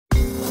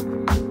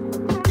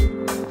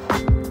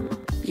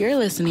You're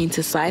listening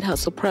to Side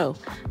Hustle Pro,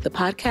 the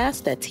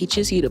podcast that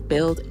teaches you to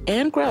build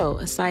and grow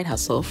a side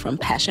hustle from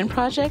passion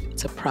project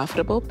to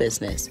profitable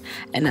business.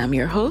 And I'm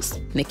your host,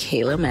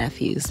 Nikayla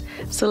Matthews.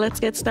 So let's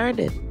get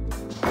started.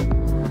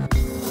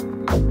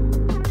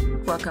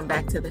 Welcome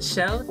back to the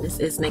show. This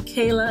is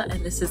Nikayla,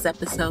 and this is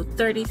episode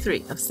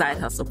 33 of Side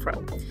Hustle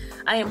Pro.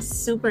 I am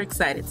super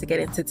excited to get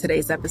into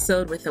today's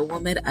episode with a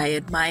woman I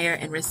admire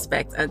and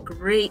respect a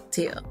great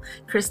deal,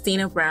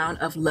 Christina Brown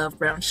of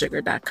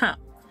LoveBrownSugar.com.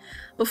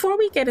 Before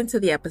we get into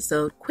the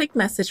episode, quick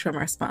message from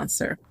our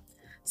sponsor.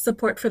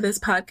 Support for this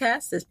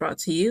podcast is brought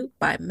to you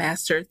by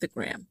Master the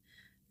Gram.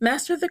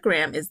 Master the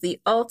Gram is the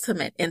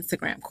ultimate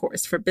Instagram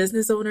course for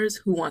business owners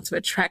who want to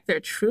attract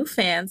their true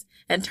fans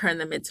and turn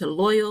them into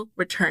loyal,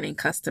 returning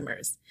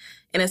customers.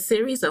 In a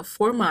series of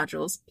 4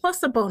 modules,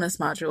 plus a bonus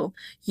module,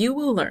 you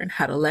will learn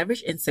how to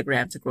leverage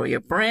Instagram to grow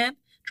your brand,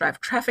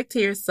 drive traffic to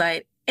your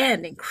site,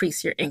 and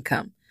increase your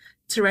income.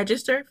 To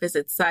register,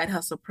 visit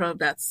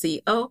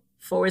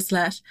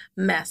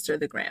sidehustlepro.co/Master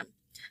the Gram.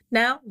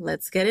 Now,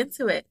 let's get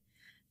into it.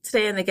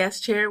 Today in the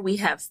guest chair, we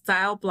have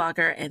style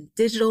blogger and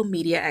digital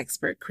media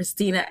expert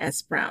Christina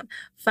S. Brown,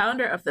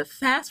 founder of the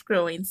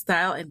fast-growing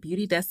style and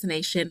beauty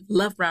destination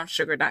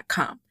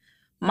LoveBrownSugar.com,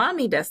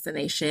 mommy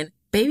destination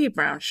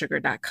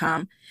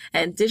BabyBrownSugar.com,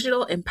 and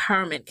digital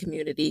empowerment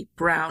community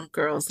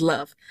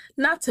BrownGirlsLove,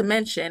 not to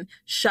mention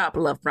Shop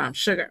Love Brown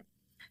Sugar.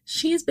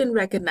 She's been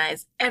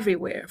recognized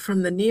everywhere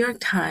from the New York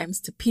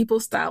Times to People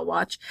Style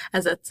Watch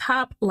as a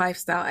top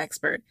lifestyle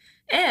expert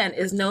and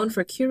is known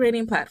for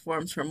curating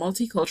platforms for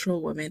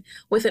multicultural women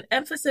with an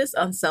emphasis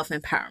on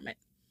self-empowerment.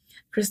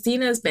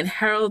 Christina has been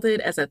heralded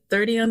as a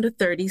 30 under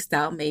 30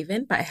 style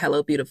maven by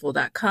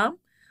HelloBeautiful.com,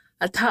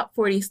 a top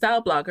 40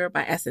 style blogger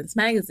by Essence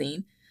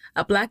Magazine,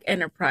 a Black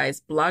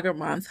Enterprise Blogger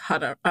Month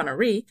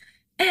honoree,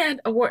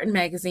 and a Wharton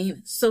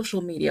Magazine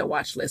Social Media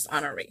Watch List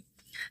honoree.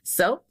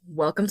 So,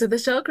 welcome to the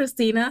show,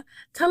 Christina.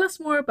 Tell us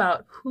more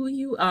about who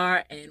you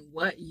are and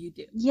what you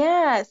do.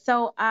 Yeah,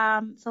 so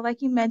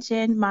like you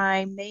mentioned,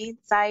 my main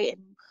site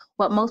and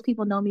what most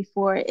people know me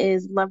for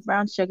is Love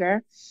Brown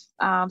Sugar.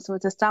 So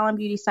it's a style and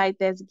beauty site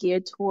that's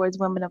geared towards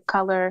women of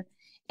color,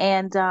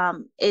 and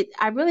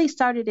I really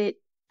started it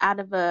out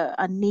of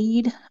a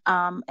need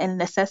and a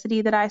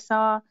necessity that I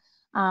saw.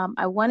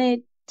 I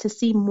wanted to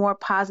see more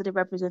positive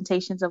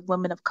representations of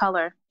women of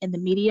color in the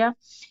media.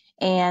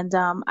 And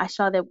I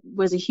saw there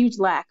was a huge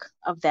lack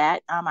of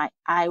that.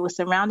 I was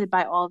surrounded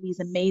by all these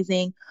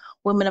amazing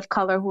women of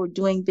color who are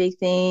doing big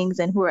things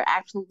and who are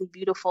absolutely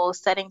beautiful,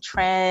 setting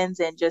trends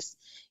and just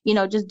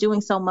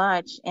doing so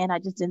much. And I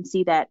just didn't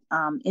see that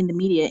in the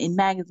media, in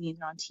magazines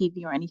or on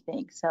TV or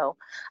anything. So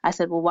I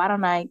said, well, why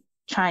don't I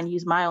try and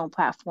use my own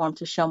platform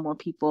to show more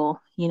people,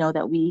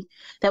 that we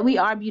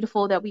are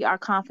beautiful, that we are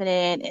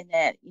confident, and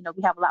that,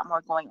 we have a lot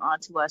more going on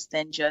to us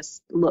than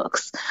just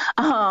looks.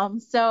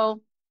 So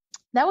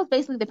that was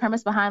basically the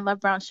premise behind Love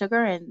Brown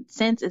Sugar. And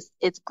since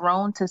it's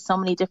grown to so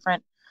many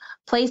different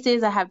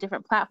places, I have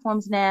different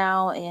platforms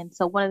now. And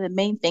so one of the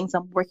main things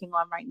I'm working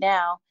on right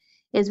now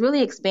is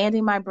really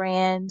expanding my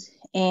brand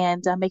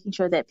and making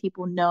sure that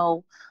people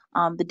know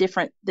the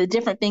different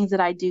things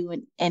that I do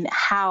and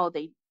how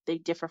they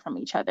differ from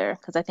each other.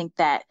 Because I think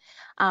that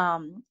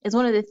is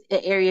one of the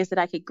areas that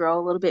I could grow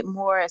a little bit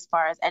more as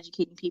far as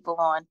educating people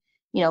on,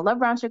 Love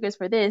Brown Sugar is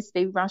for this,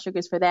 Baby Brown Sugar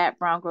is for that,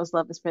 Brown Girls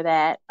Love is for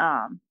that.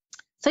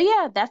 So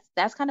yeah,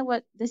 that's kind of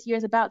what this year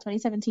is about.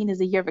 2017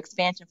 is a year of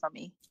expansion for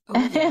me.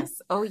 Oh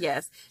yes. Oh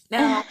yes.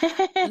 Now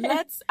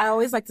I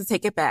always like to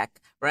take it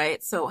back,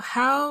 right? So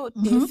how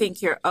do you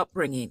think your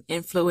upbringing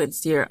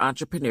influenced your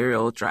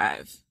entrepreneurial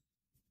drive?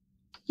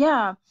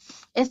 Yeah,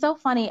 it's so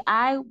funny.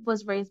 I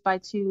was raised by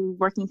 2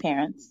 working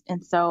parents.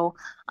 And so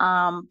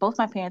both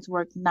my parents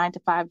worked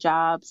 9-to-5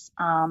 jobs,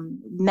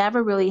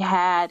 never really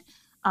had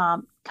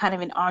kind of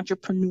an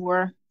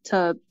entrepreneur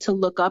to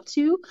look up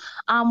to.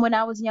 When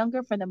I was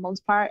younger, for the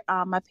most part,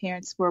 my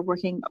parents were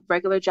working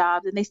regular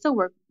jobs and they still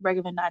work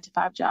regular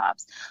 9-to-5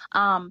 jobs.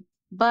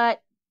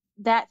 But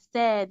that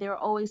said, they were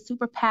always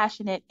super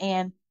passionate,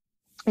 and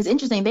it's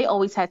interesting, they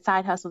always had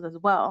side hustles as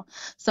well.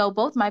 So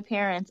both my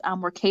parents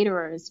were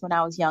caterers when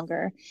I was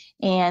younger.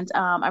 And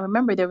I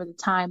remember there was a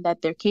time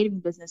that their catering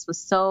business was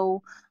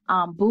so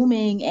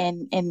booming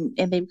and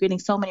they were getting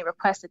so many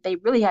requests that they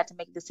really had to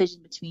make a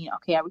decision between,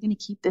 okay, are we going to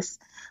keep this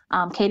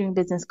catering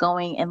business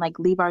going and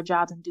leave our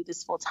jobs and do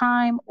this full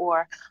time,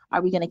 or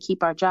are we going to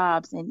keep our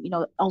jobs? And,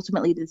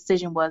 ultimately the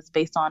decision was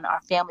based on our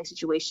family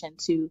situation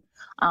to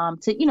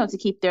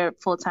keep their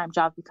full-time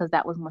jobs because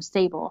that was more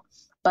stable.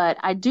 But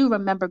I do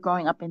remember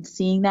growing up and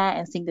seeing that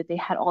and seeing that they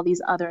had all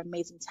these other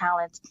amazing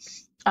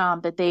talents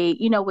that they,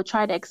 would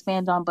try to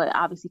expand on, but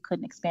obviously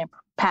couldn't expand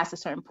past a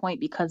certain point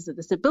because of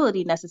the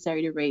stability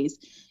necessary to raise,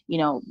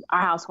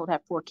 our household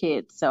had 4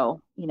 kids. So,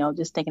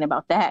 just thinking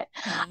about that.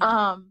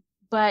 Mm-hmm.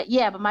 But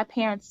my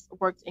parents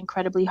worked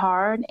incredibly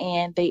hard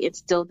and they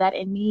instilled that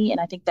in me.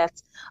 And I think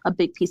that's a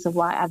big piece of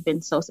why I've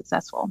been so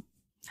successful.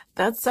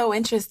 That's so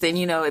interesting.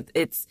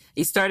 It's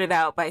you started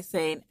out by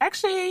saying,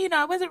 actually,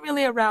 I wasn't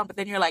really around, but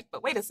then you're like,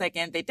 but wait a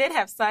second, they did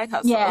have side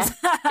hustles. Yeah.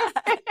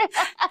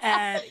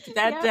 And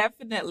that Yep.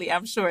 definitely,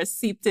 I'm sure,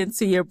 seeped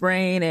into your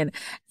brain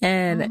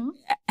and Hmm.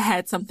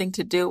 had something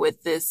to do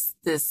with this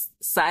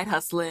side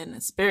hustling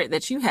spirit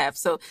that you have.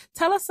 So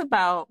tell us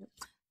about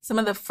some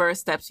of the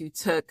first steps you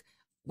took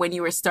when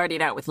you were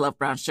starting out with Love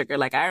Brown Sugar.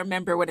 Like I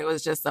remember when it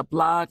was just a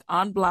blog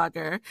on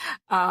Blogger.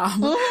 Um,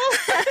 Hmm.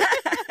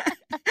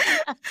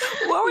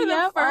 what were the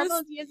Yep. All first,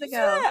 those years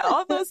ago. yeah,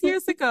 all those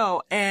years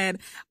ago? And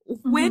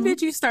when Hmm.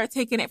 did you start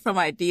taking it from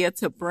idea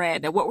to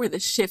brand? And what were the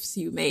shifts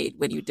you made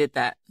when you did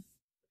that?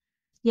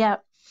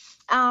 Yep.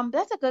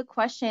 That's a good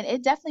question.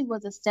 It definitely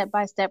was a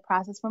step-by-step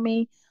process for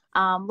me.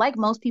 Like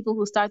most people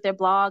who start their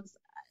blogs,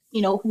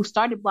 who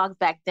started blogs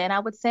back then, I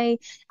would say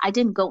I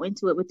didn't go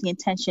into it with the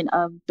intention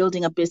of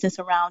building a business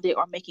around it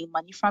or making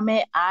money from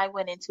it. I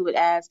went into it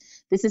as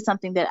this is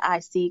something that I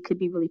see could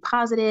be really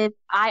positive.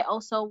 I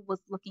also was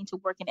looking to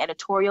work in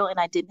editorial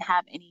and I didn't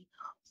have any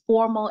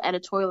formal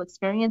editorial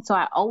experience. So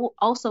I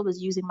also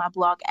was using my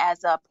blog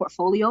as a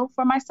portfolio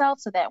for myself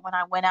so that when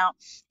I went out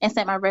and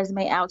sent my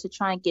resume out to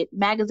try and get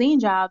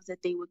magazine jobs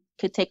that they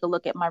could take a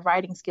look at my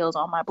writing skills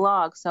on my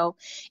blog. So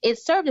it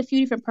served a few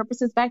different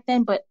purposes back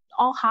then, but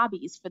all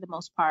hobbies for the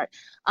most part.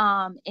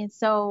 And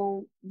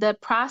so the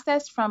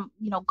process from,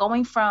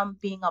 going from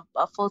being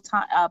a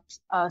full-time,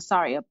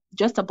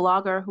 just a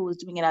blogger who was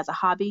doing it as a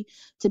hobby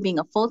to being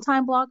a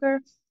full-time blogger,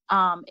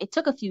 it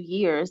took a few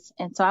years.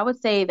 And so I would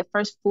say the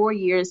first 4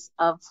 years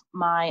of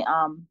my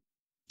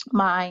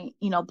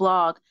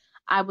blog,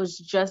 I was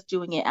just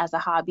doing it as a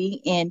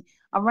hobby. And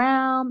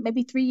around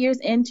maybe 3 years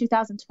in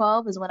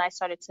 2012 is when I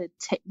started to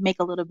make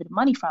a little bit of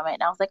money from it.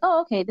 And I was like,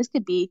 oh, okay, this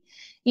could be,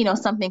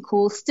 something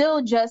cool.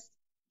 Still just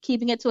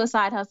keeping it to a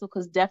side hustle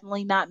because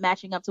definitely not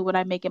matching up to what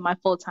I make in my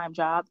full-time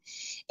job.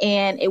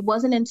 And it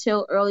wasn't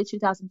until early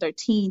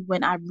 2013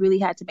 when I really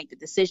had to make the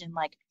decision,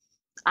 like,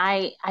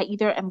 I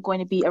either am going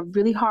to be a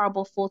really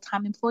horrible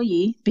full-time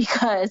employee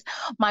because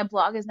my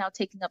blog is now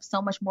taking up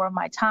so much more of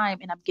my time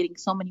and I'm getting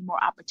so many more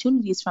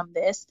opportunities from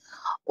this,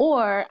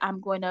 or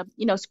I'm going to,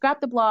 scrap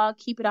the blog,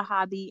 keep it a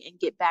hobby, and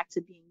get back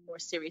to being more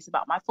serious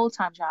about my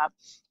full-time job.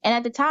 And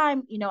at the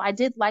time, I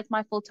did like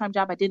my full-time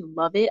job. I didn't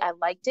love it. I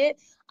liked it.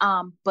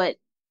 But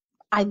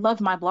I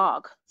loved my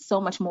blog so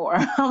much more.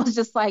 I was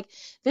just like,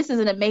 this is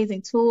an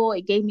amazing tool.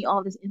 It gave me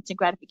all this instant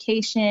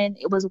gratification.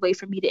 It was a way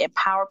for me to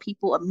empower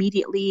people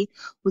immediately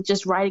with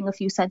just writing a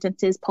few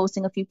sentences,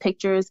 posting a few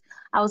pictures.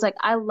 I was like,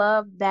 I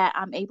love that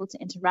I'm able to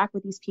interact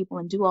with these people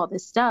and do all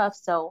this stuff.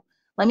 So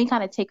let me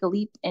kind of take a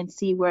leap and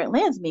see where it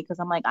lands me. Because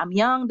I'm like, I'm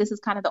young. This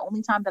is kind of the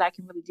only time that I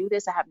can really do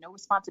this. I have no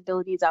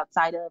responsibilities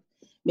outside of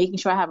making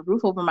sure I have a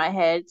roof over my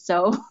head.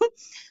 So,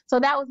 so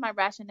that was my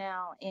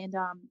rationale. And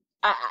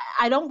I,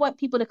 I don't want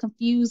people to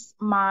confuse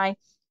my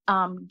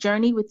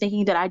journey with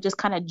thinking that I just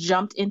kind of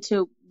jumped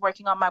into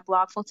working on my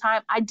blog full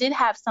time. I did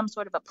have some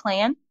sort of a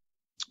plan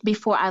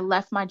before I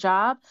left my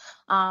job.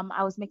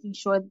 I was making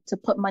sure to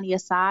put money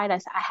aside. I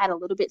had a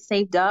little bit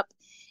saved up.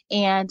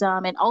 And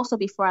also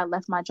before I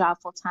left my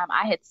job full time,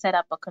 I had set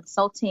up a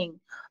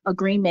consulting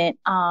agreement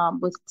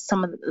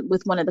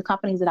with one of the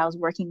companies that I was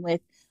working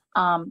with,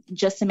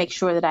 just to make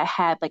sure that I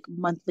had like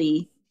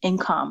monthly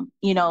income,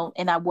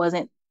 and I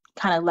wasn't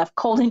kind of left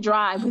cold and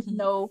dry with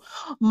no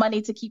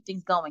money to keep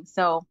things going.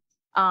 So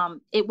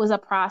it was a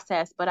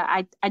process, but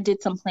I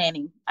did some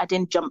planning. I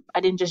didn't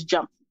just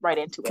jump right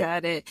into it.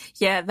 Got it.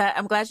 Yeah, that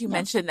I'm glad you Yeah.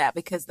 mentioned that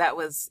because that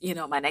was,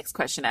 my next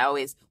question. I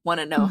always want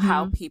to know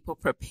how Hmm. people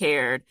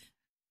prepared,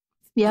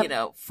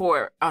 Yep.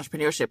 for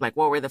entrepreneurship. Like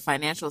what were the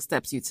financial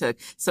steps you took?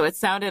 So it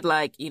sounded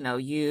like,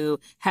 you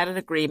had an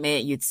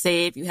agreement, you'd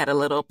saved, you had a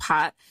little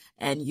pot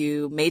and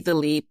you made the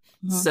leap.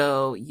 Hmm.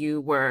 So you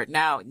were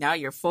now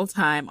you're full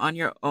time on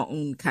your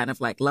own, kind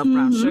of like Love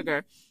Brown Hmm.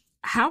 Sugar.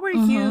 How are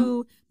Hmm.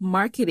 you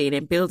marketing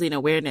and building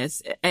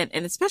awareness and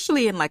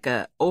especially in like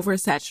a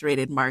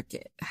oversaturated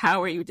market?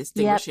 How are you Yep.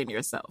 distinguishing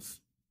yourself?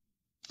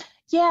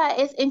 Yeah,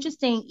 it's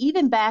interesting.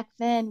 Even back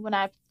then, when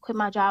I quit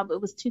my job, it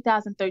was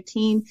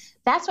 2013.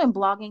 That's when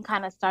blogging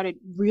kind of started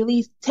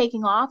really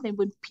taking off, and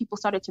when people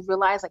started to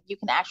realize like you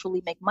can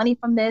actually make money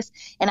from this.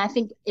 And I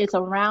think it's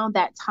around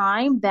that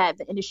time that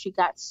the industry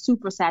got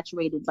super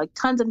saturated, like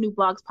tons of new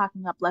blogs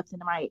popping up left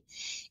and right.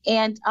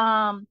 And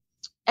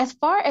as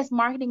far as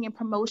marketing and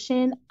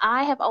promotion,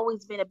 I have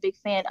always been a big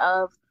fan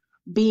of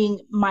being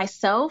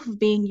myself,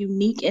 being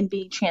unique, and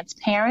being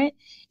transparent.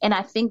 And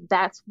I think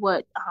that's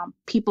what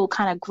people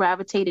kind of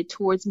gravitated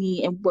towards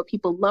me, and what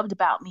people loved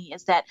about me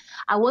is that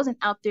I wasn't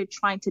out there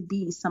trying to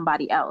be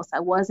somebody else. I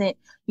wasn't,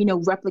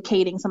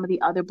 replicating some of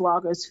the other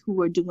bloggers who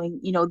were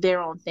doing,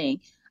 their own thing.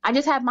 I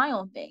just had my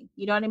own thing.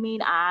 You know what I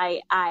mean?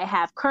 I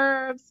have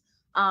curves.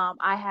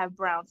 I have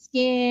brown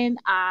skin.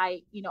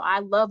 I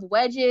love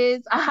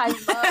wedges. I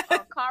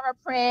love cara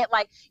print.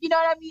 Like, you know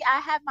what I mean? I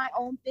have my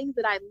own things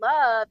that I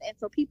love. And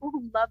so people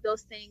who love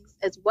those things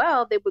as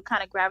well, they would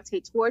kind of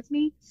gravitate towards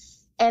me.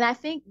 And I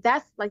think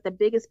that's like the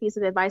biggest piece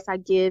of advice I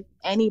give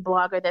any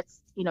blogger that's,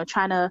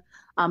 trying to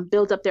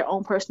build up their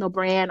own personal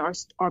brand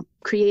or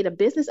create a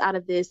business out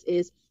of this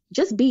is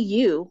just be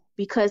you,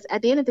 because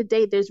at the end of the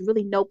day, there's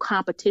really no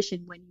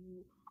competition when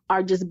you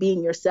are just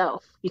being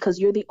yourself, because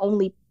you're the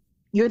only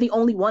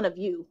one of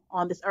you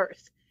on this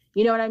earth.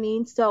 You know what I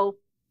mean? So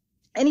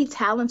any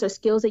talents or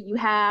skills that you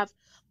have,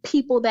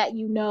 people that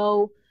you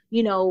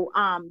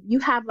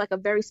have like a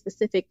very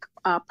specific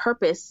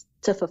purpose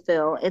to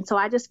fulfill. And so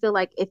I just feel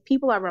like if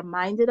people are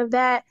reminded of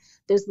that,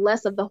 there's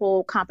less of the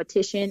whole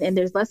competition, and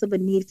there's less of a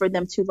need for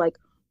them to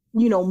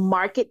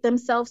market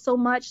themselves so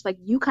much. Like,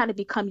 you kind of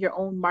become your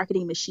own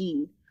marketing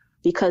machine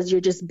because you're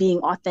just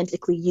being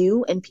authentically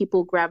you, and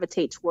people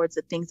gravitate towards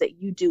the things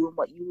that you do and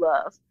what you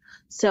love.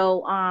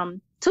 So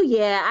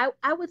yeah,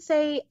 I would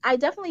say I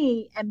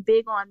definitely am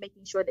big on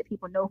making sure that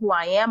people know who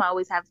I am. I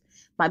always have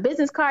my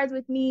business cards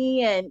with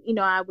me, and,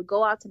 I would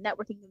go out to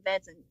networking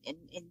events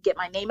and get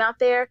my name out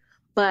there.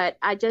 But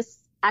I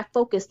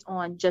focused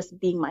on just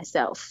being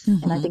myself.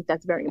 Mm-hmm. And I think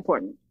that's very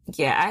important.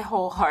 Yeah, I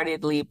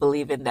wholeheartedly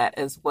believe in that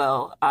as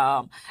well.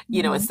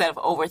 Instead of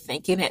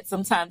overthinking it,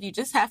 sometimes you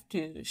just have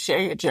to share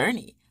your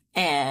journey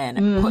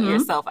and put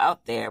yourself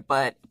out there,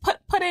 but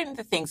put in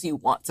the things you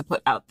want to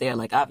put out there.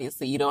 Like,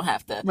 obviously you don't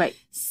have to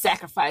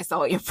sacrifice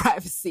all your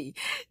privacy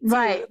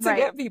to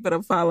get people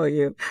to follow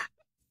you.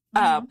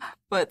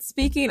 But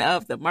speaking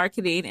of the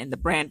marketing and the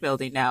brand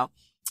building now,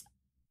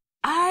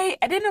 I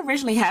didn't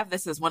originally have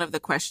this as one of the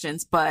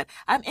questions, but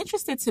I'm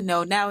interested to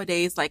know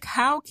nowadays, like,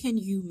 how can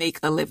you make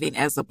a living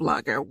as a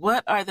blogger?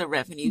 What are the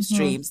revenue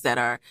streams that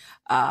are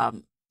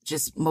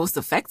just most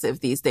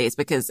effective these days?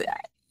 Because,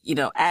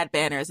 ad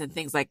banners and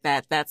things like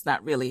that, that's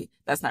not really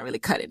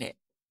cutting it.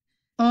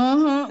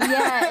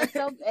 Yeah.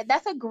 So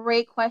that's a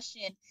great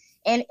question.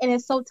 And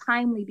it's so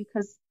timely,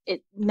 because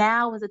it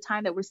now is a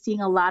time that we're seeing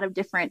a lot of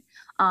different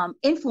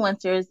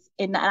influencers,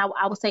 and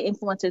I will say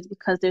influencers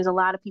because there's a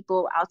lot of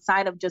people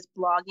outside of just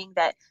blogging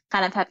that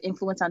kind of have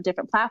influence on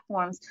different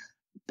platforms.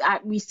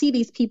 We see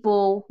these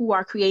people who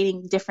are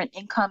creating different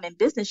income and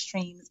business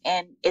streams,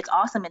 and it's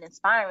awesome and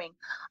inspiring.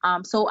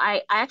 So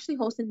I actually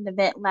hosted an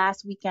event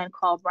last weekend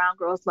called Brown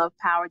Girls Love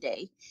Power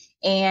Day.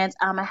 And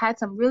I had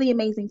some really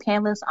amazing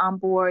panelists on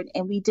board,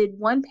 and we did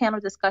one panel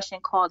discussion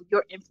called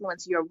Your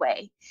Influence Your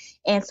Way.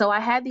 And so I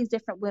had these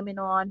different women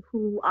on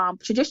who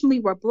traditionally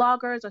were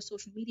bloggers or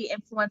social media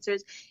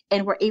influencers,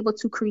 and were able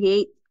to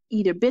create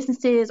either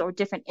businesses or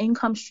different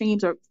income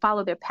streams or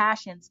follow their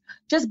passions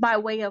just by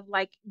way of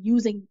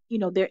using,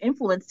 their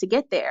influence to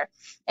get there.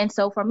 And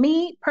so for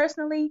me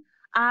personally,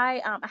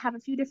 I have a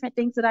few different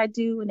things that I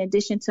do in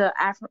addition to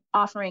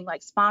offering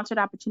sponsored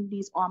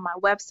opportunities on my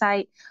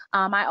website.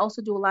 I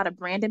also do a lot of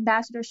brand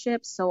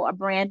ambassadorships. So a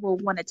brand will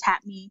want to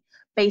tap me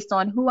based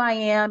on who I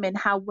am and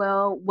how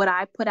well what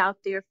I put out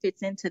there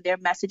fits into their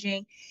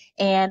messaging,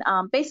 and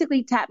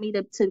basically tap me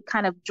to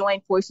kind of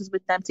join forces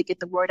with them to get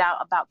the word out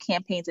about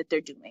campaigns that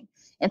they're doing.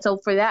 And so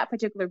for that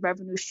particular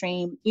revenue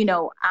stream,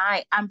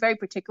 I'm very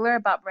particular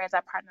about brands I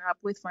partner up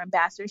with for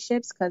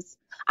ambassadorships, because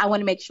I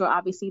want to make sure,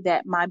 obviously,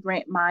 that my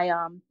brand, my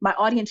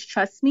audience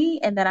trusts me,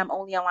 and that I'm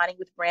only aligning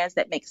with brands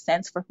that make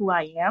sense for who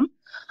I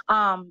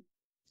am.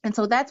 And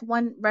so that's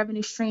one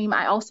revenue stream.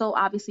 I also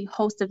obviously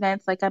host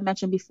events, like I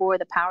mentioned before,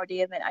 the Power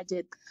Day event I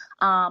did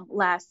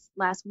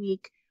last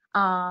week.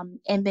 And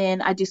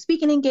then I do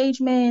speaking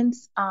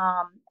engagements.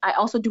 I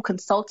also do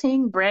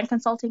consulting. Brand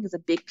consulting is a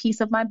big piece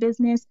of my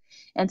business.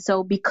 And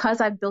so because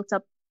I've built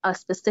up a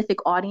specific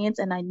audience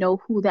and I know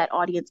who that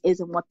audience is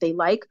and what they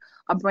like,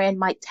 a brand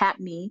might tap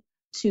me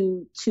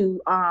to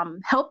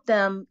help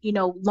them,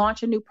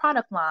 launch a new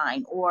product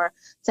line, or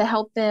to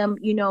help them,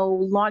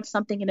 launch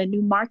something in a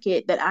new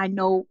market that I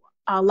know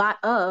a lot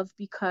of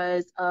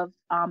because of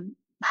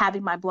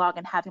having my blog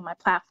and having my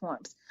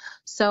platforms.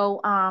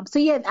 So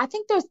yeah, I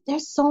think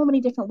there's so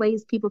many different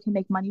ways people can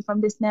make money from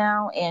this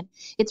now, and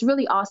it's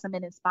really awesome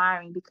and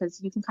inspiring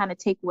because you can kind of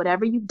take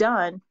whatever you've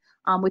done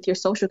with your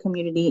social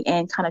community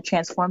and kind of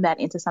transform that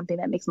into something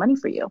that makes money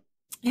for you.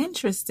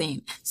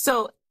 Interesting.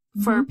 So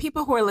for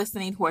people who are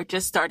listening, who are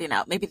just starting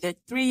out, maybe they're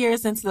 3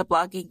 years into the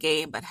blogging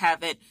game, but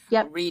haven't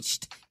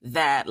reached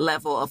that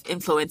level of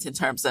influence in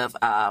terms of,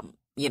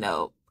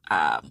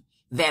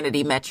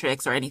 vanity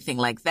metrics or anything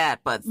like that,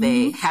 but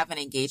they have an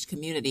engaged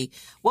community.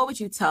 What would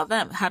you tell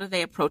them? How do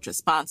they approach a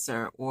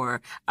sponsor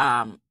or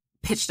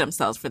pitch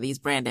themselves for these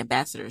brand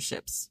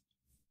ambassadorships?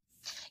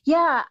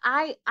 Yeah,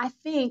 I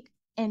think,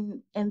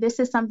 and this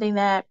is something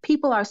that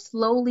people are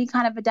slowly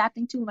kind of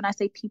adapting to. When I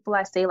say people,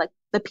 I say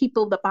the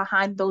people that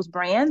behind those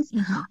brands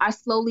are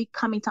slowly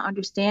coming to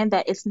understand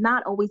that it's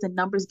not always a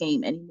numbers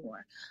game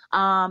anymore.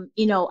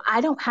 I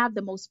don't have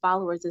the most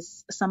followers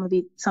as some of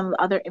the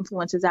other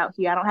influencers out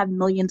here. I don't have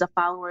millions of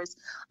followers.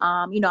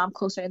 I'm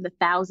closer in the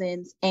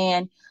thousands,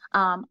 and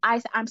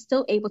I'm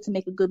still able to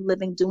make a good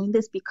living doing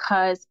this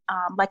because,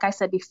 like I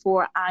said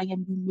before, I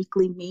am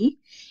uniquely me,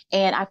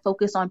 and I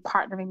focus on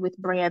partnering with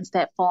brands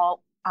that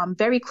fall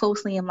very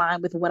closely in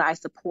line with what I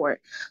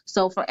support.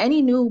 So for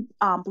any new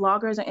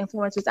bloggers or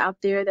influencers out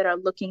there that are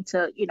looking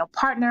to,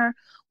 partner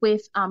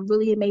with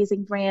really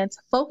amazing brands,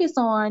 focus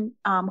on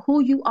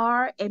who you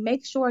are and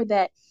make sure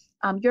that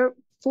you're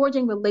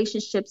forging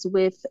relationships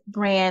with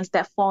brands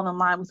that fall in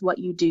line with what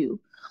you do.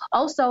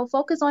 Also,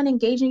 focus on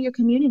engaging your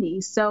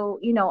community. So,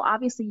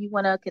 obviously you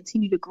want to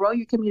continue to grow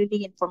your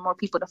community and for more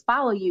people to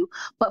follow you.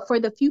 But for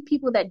the few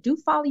people that do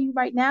follow you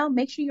right now,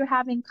 make sure you're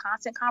having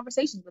constant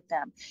conversations with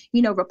them.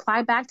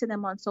 Reply back to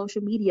them on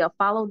social media,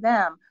 follow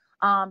them.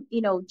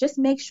 Just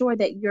make sure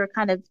that you're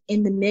kind of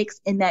in the mix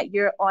and that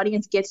your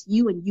audience gets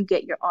you and you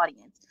get your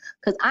audience.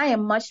 Because I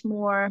am much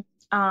more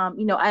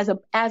as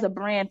a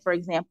brand, for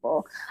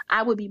example,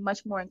 I would be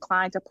much more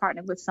inclined to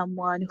partner with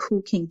someone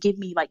who can give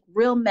me like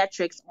real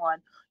metrics on,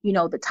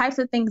 the types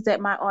of things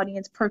that my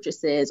audience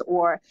purchases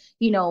or,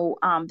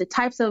 the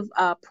types of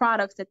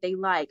products that they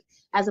like,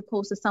 as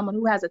opposed to someone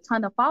who has a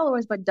ton of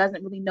followers but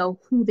doesn't really know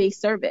who they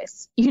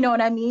service. You know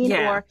what I mean?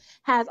 Yeah. Or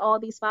has all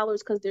these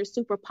followers because they're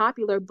super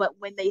popular, but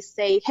when they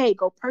say, hey,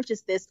 go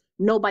purchase this,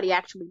 nobody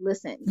actually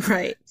listens.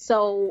 Right.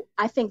 So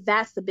I think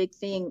that's the big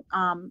thing.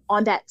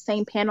 On that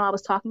same panel I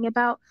was talking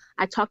about,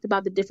 I talked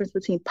about the difference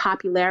between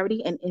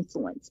popularity and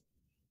influence.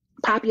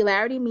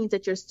 Popularity means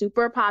that you're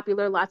super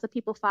popular, lots of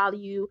people follow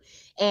you,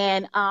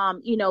 and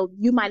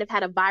you might have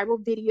had a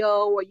viral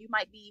video, or you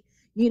might be,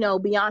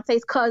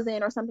 Beyonce's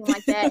cousin or something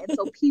like that, and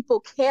so people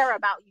care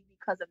about you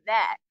because of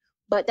that.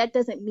 But that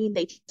doesn't mean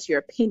they trust your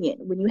opinion.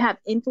 When you have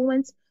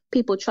influence,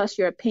 people trust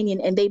your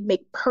opinion and they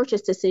make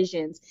purchase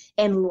decisions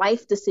and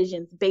life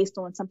decisions based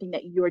on something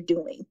that you're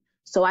doing.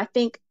 So I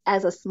think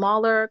as a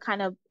smaller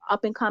kind of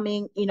up and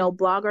coming,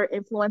 blogger,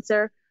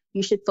 influencer,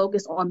 you should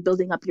focus on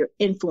building up your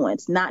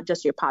influence, not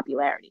just your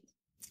popularity.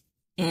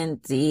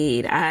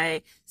 Indeed.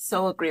 I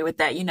so agree with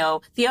that.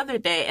 The other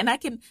day, and I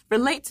can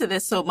relate to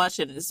this so much,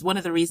 and it's one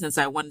of the reasons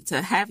I wanted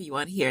to have you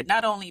on here,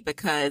 not only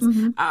because,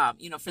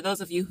 for those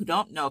of you who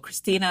don't know,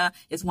 Christina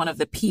is one of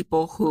the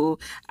people who,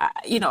 I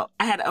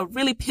had a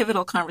really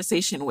pivotal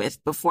conversation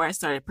with before I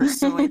started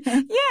pursuing.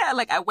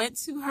 I went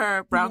to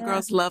her Brown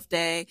Girls Love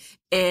Day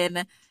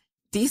in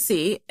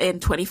DC in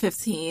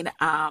 2015.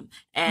 I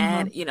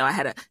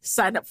had to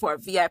sign up for a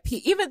VIP,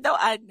 even though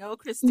I know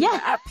Christina,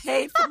 I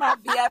paid for my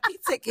VIP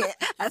ticket.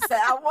 I said,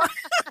 I want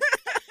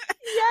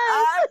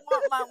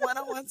my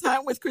one-on-one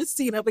time with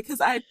Christina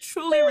because I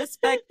truly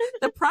respect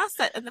the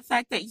process and the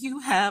fact that you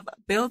have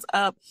built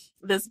up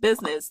this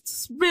business.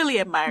 Just really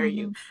admire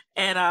you.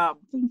 And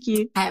thank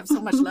you. I have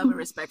so much love and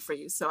respect for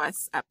you. So I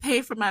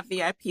paid for my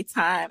VIP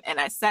time and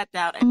I sat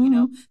down and,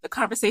 the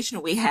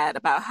conversation we had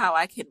about how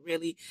I can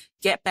really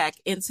get back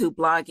into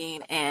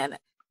blogging and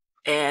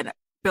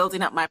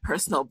building up my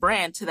personal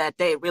brand to that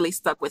day really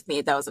stuck with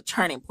me. That was a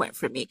turning point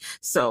for me.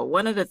 So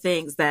one of the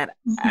things that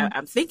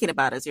I'm thinking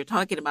about as you're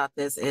talking about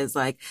this is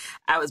like,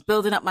 I was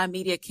building up my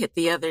media kit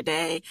the other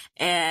day.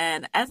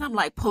 And as I'm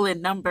like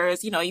pulling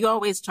numbers, you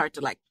always start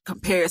to like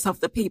compare yourself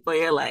to people.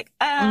 You're like,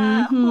 who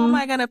am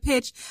I going to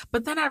pitch?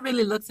 But then I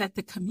really looked at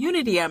the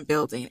community I'm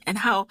building and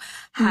how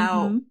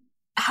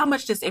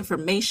much this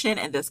information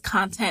and this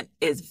content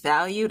is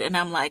valued. And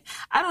I'm like,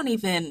 I don't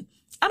even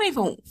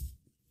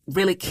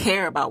really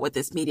care about what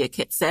this media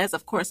kit says.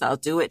 Of course, I'll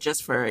do it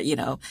just for,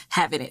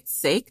 having its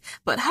sake.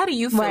 But how do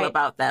you feel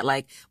about that?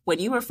 Like when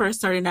you were first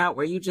starting out,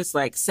 were you just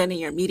like sending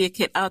your media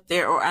kit out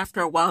there, or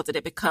after a while, did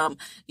it become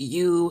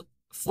you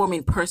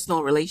forming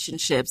personal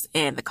relationships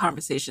and the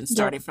conversation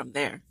starting from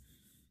there?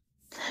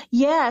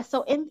 Yeah.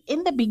 So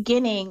in the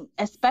beginning,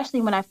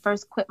 especially when I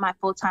first quit my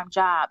full-time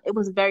job, it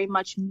was very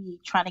much me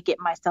trying to get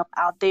myself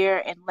out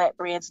there and let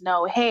brands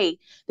know, hey,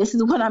 this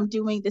is what I'm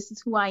doing. This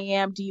is who I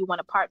am. Do you want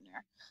to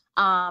partner?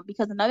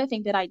 Because another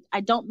thing that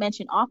I don't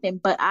mention often,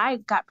 but I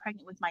got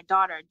pregnant with my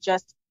daughter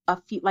just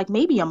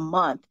maybe a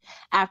month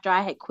after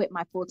I had quit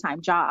my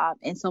full-time job.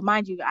 And so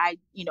mind you,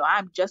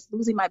 I'm just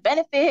losing my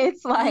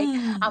benefits.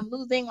 I'm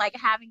losing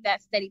having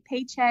that steady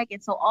paycheck.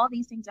 And so all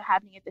these things are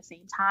happening at the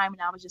same time.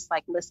 And I was just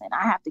like, listen,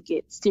 I have to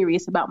get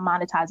serious about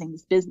monetizing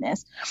this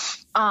business.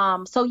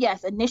 So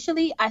yes,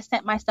 initially I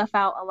sent my stuff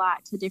out a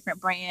lot to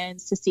different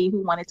brands to see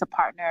who wanted to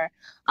partner.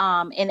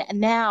 And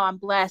now I'm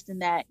blessed in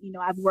that,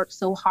 I've worked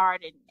so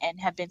hard and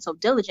have been so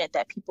diligent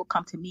that people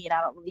come to me and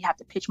I don't really have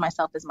to pitch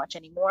myself as much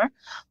anymore.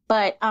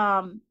 But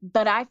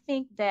I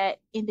think that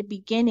in the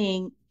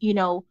beginning,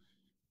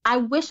 I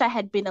wish I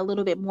had been a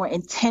little bit more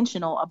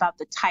intentional about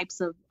the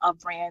types of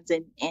brands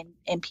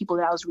and people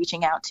that I was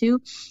reaching out to.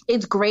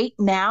 It's great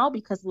now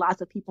because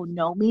lots of people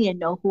know me and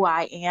know who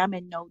I am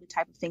and know the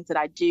type of things that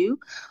I do.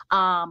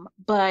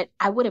 But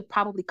I would have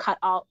probably cut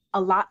out a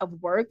lot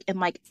of work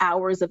and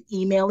hours of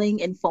emailing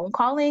and phone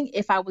calling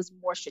if I was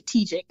more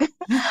strategic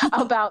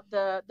about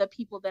the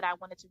people that I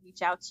wanted to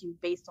reach out to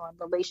based on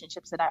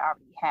relationships that I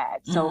already had.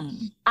 So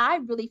I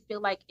really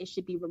feel like it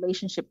should be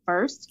relationship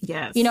first.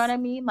 Yes. You know what I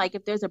mean? Like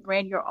if there's a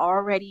brand you're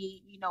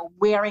already,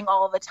 wearing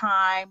all the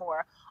time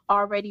or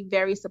already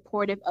very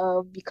supportive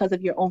of because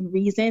of your own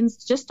reasons,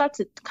 just start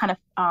to kind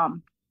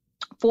of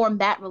form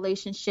that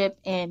relationship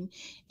and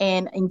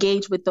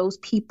engage with those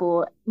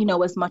people, you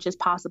know, as much as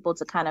possible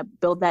to kind of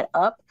build that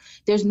up.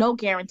 There's no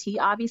guarantee,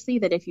 obviously,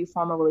 that if you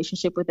form a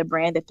relationship with a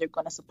brand that they're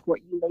going to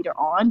support you later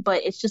on,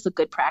 but it's just a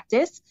good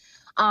practice.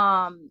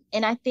 And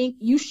I think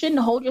you shouldn't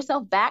hold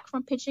yourself back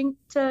from pitching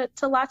to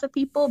lots of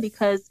people,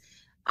 because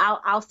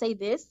I'll say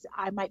this,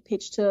 I might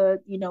pitch to,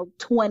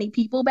 20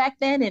 people back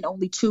then and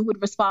only 2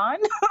 would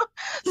respond.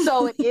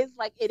 So it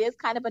is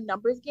kind of a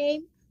numbers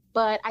game.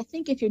 But I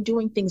think if you're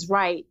doing things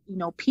right,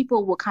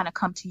 people will kind of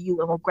come to you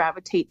and will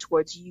gravitate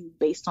towards you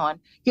based on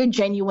your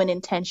genuine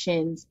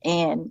intentions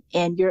and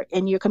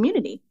your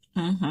community.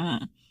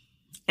 Mm-hmm.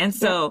 And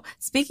so,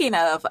 speaking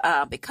of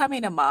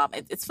becoming a mom,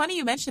 it's funny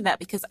you mentioned that,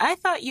 because I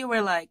thought you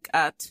were like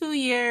 2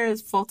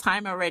 years full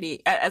time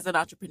already as an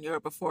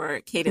entrepreneur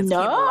before Cadence came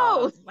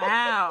along.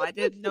 Wow, I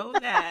didn't know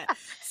that.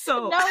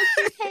 So no,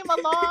 she came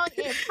along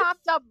and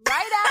popped up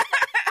right after.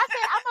 I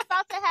said, I'm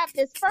about to have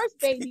this first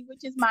baby,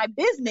 which is my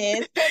business,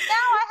 and now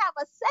I have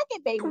a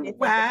second baby.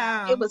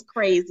 Wow, it was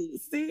crazy.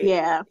 See,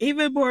 yeah,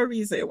 even more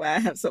reason why I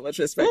have so much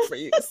respect for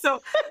you. So,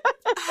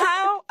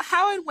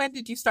 how and when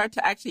did you start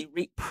to actually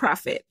reap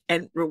profit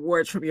and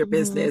rewards from your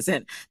business?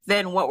 And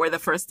then what were the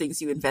first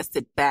things you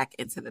invested back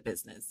into the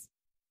business?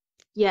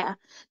 Yeah,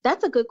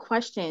 that's a good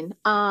question.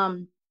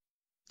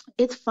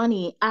 It's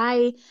funny.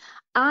 I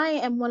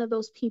am one of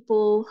those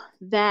people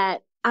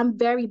that I'm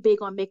very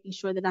big on making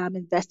sure that I'm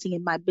investing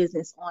in my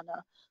business on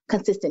a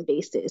consistent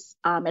basis.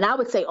 And I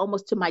would say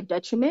almost to my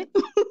detriment.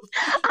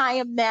 I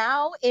am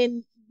now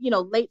in,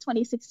 late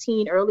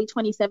 2016, early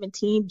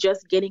 2017,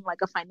 just getting like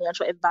a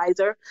financial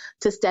advisor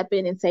to step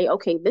in and say,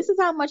 okay, this is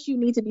how much you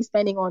need to be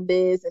spending on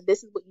this, and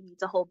this is what you need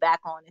to hold back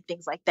on, and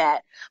things like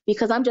that.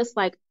 Because I'm just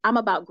like, I'm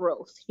about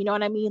growth. You know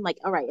what I mean? Like,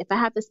 all right, if I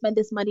have to spend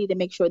this money to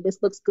make sure this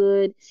looks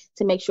good,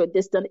 to make sure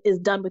this is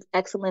done with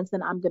excellence,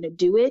 then I'm going to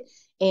do it.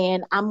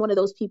 And I'm one of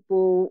those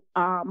people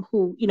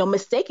who,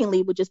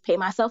 mistakenly would just pay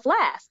myself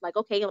last. Like,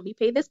 okay, let me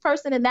pay this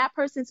person and that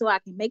person so I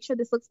can make sure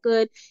this looks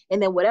good.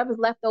 And then whatever's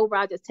left over,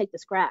 I'll just take the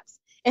scraps.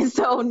 And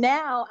so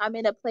now I'm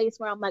in a place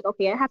where I'm like,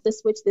 okay, I have to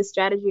switch this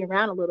strategy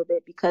around a little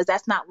bit, because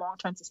that's not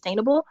long-term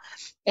sustainable.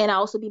 And I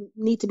also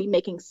need to be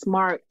making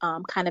smart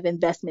kind of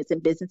investments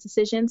and business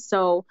decisions.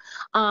 So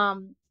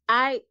to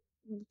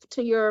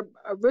your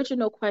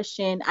original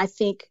question, I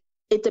think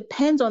it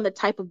depends on the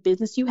type of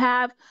business you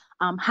have,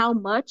 how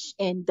much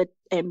and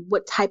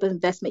what type of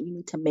investment you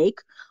need to make.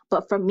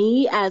 But for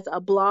me, as a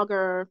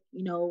blogger,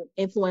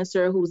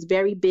 influencer who's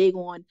very big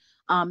on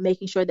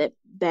making sure that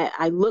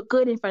I look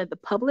good in front of the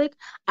public,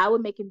 I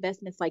would make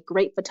investments like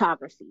great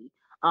photography,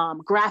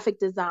 graphic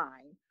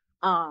design,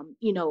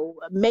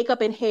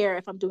 makeup and hair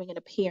if I'm doing an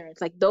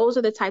appearance. Like, those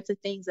are the types of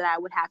things that I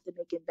would have to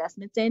make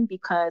investments in,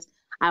 because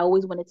I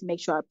always wanted to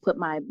make sure I put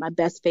my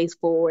best face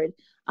forward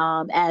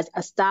as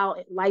a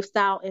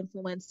lifestyle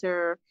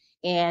influencer,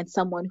 and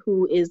someone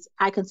who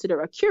I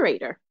consider a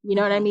curator, you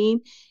know what I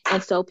mean?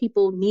 And so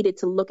people needed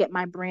to look at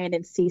my brand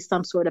and see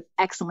some sort of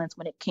excellence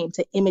when it came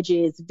to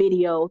images,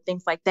 video,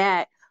 things like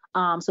that.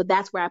 So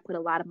that's where I put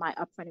a lot of my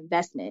upfront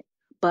investment.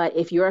 But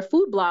if you're a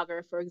food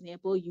blogger, for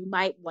example, you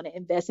might want to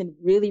invest in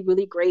really,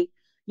 really great,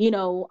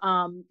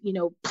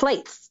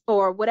 plates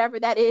or whatever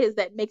that is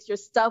that makes your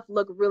stuff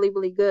look really,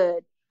 really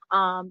good.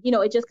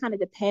 It just kind of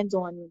depends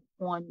on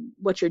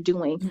what you're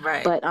doing.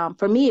 Right. But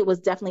for me, it was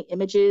definitely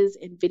images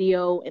and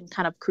video and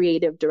kind of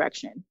creative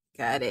direction.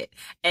 Got it.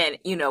 And,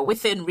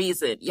 within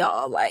reason,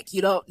 y'all, like,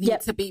 you don't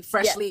need to be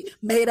freshly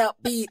made up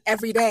beat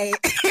every day.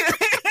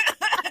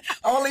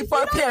 Only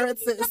for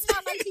appearances.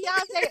 I'm not like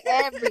Beyonce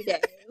every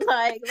day.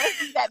 Like, let's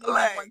do that maybe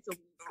once a week.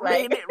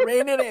 Rein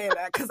it in,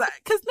 because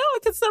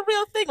it's a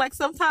real thing. Like,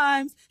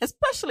 sometimes,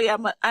 especially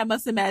I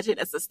must imagine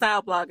as a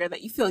style blogger,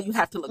 that you feel you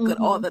have to look good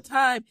all the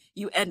time.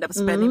 You end up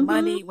spending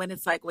money when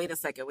it's like, wait a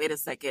second,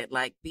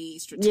 like, be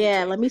strategic.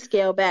 Yeah, let me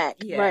scale back.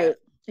 Yeah. Right.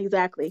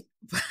 Exactly.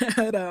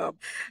 But,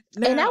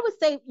 and I would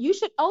say you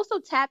should also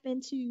tap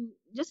into,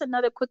 just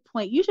another quick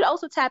point, you should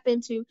also tap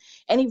into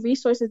any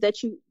resources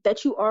that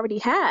you already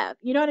have.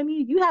 You know what I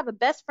mean? If you have a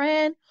best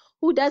friend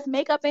who does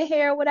makeup and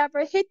hair or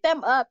whatever, hit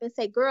them up and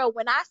say, girl,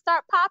 when I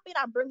start popping,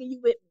 I'm bringing you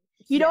with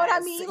me. You know what I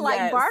mean?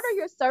 Like, barter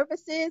your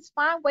services,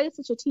 find ways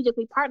to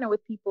strategically partner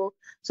with people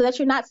so that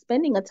you're not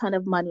spending a ton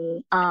of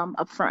money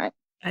up front.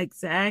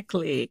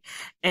 Exactly.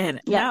 And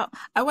now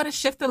I want to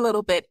shift a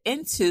little bit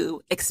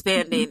into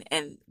expanding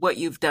and what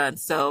you've done.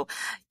 So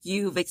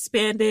you've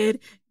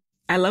expanded.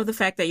 I love the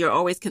fact that you're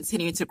always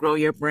continuing to grow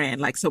your brand.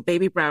 Like, so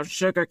Baby Brown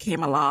Sugar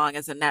came along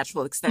as a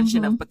natural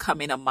extension of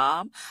becoming a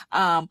mom.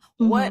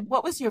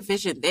 What was your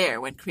vision there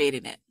when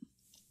creating it?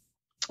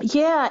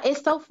 Yeah,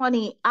 it's so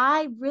funny.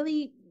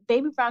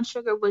 Baby Brown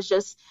Sugar was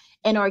just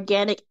an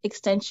organic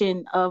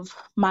extension of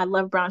my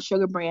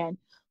LoveBrownSugar brand,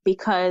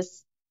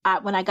 because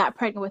when I got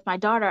pregnant with my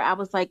daughter, I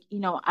was like,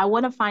 I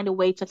want to find a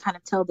way to kind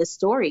of tell this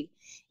story.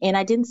 And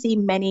I didn't see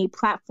many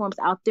platforms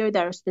out there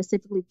that are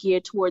specifically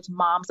geared towards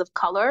moms of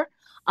color.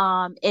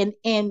 And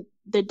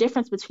the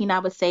difference between, I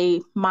would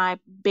say, my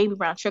Baby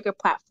Brown Sugar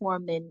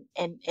platform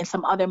and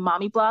some other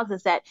mommy blogs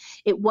is that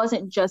it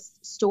wasn't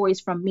just stories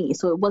from me.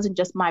 So it wasn't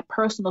just my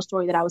personal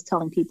story that I was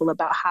telling people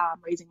about how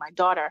I'm raising my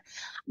daughter.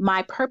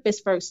 My purpose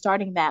for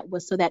starting that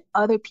was so that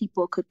other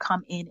people could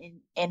come in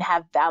and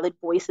have valid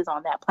voices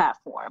on that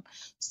platform.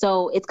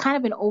 So it's kind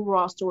of an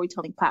overall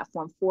storytelling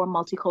platform for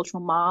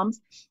multicultural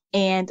moms.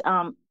 And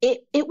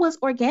it was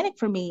organic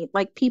for me.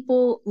 Like,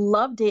 people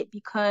loved it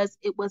because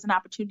it was an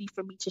opportunity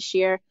for me to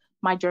share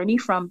my journey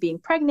from being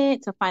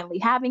pregnant to finally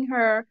having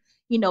her,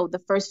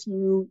 the first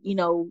few,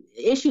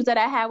 issues that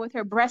I had with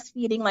her,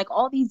 breastfeeding, like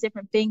all these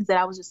different things that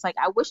I was just like,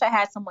 I wish I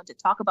had someone to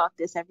talk about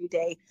this every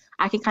day.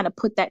 I can kind of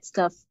put that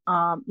stuff,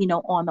 on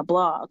the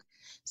blog.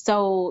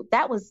 So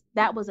that was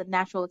a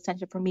natural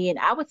extension for me. And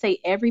I would say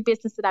every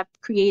business that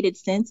I've created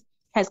since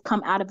has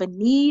come out of a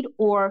need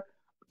or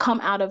come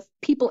out of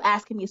people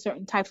asking me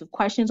certain types of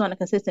questions on a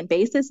consistent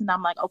basis. And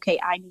I'm like, okay,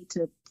 I need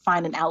to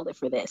find an outlet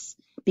for this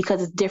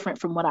because it's different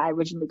from what I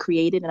originally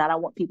created, and I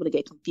don't want people to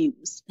get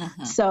confused.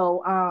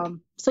 So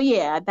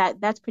yeah,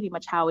 that's pretty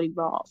much how it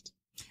evolved.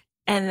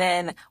 And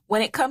then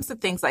when it comes to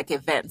things like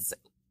events,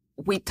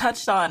 we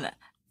touched on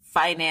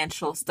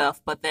financial stuff,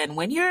 but then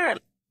when you're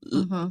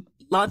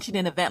launching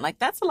an event, like,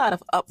 that's a lot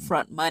of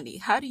upfront money.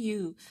 How do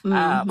you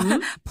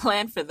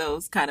plan for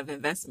those kind of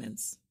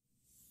investments?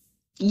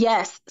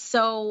 Yes.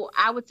 So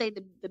I would say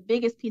the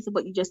biggest piece of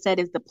what you just said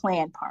is the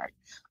plan part.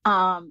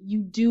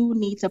 You do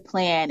need to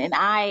plan. And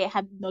I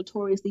have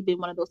notoriously been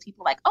one of those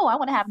people like, oh, I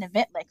want to have an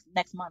event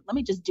next month. Let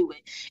me just do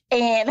it.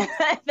 And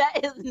that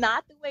is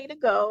not the way to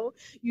go.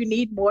 You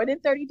need more than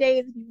 30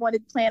 days if you want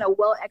to plan a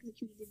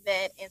well-executed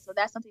event. And so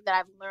that's something that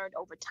I've learned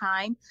over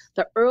time.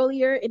 The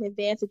earlier in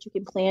advance that you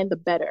can plan, the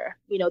better.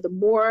 The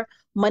more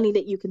money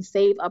that you can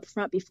save up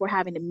front before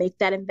having to make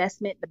that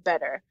investment, the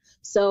better.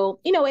 So,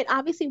 it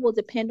obviously will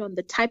depend on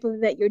the type of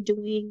event you're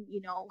doing,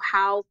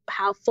 how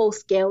full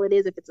scale it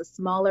is. If it's a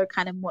smaller,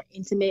 kind of more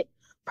intimate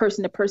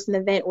person-to-person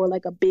event, or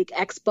like a big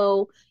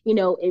expo,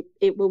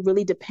 it will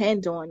really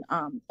depend on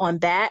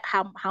that,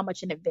 how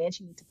much in advance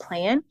you need to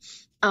plan.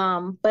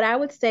 But I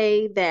would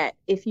say that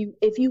if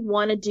you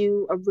want to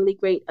do a really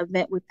great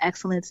event with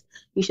excellence,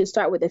 you should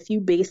start with a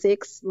few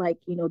basics, like,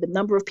 the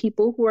number of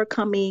people who are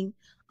coming,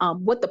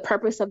 what the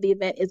purpose of the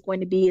event is going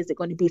to be. Is it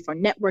going to be for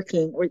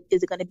networking, or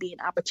is it going to be an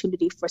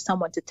opportunity for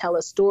someone to tell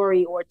a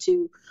story, or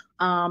to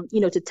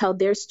tell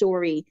their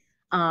story?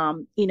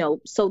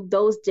 So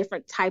those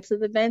different types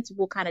of events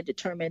will kind of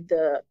determine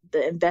the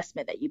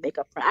investment that you make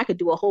up front. I could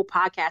do a whole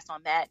podcast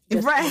on that.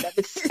 Right.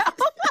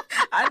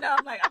 I know.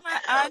 I'm like,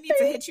 I need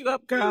to hit you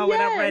up, girl,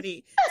 when I'm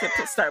ready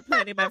to start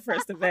planning my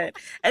first event.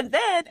 And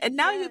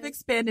now you've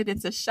expanded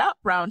into Shop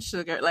Brown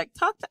Sugar. Like,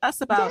 talk to us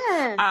about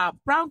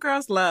Brown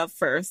Girls Love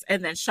first,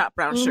 and then Shop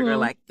Brown Sugar.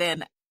 Like,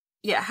 then,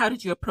 how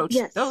did you approach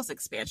those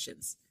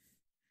expansions?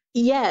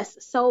 Yes.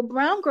 So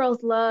Brown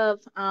Girls Love,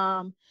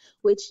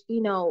 which,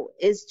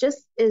 is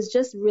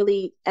just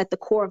really at the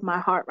core of my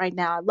heart right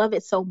now. I love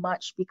it so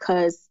much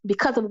because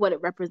of what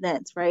it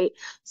represents, right?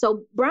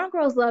 So Brown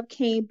Girls Love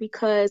came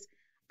because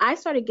I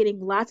started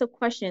getting lots of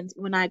questions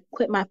when I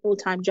quit my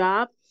full-time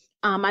job.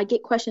 I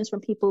get questions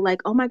from people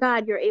like, oh my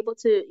God, you're able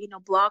to,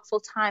 blog full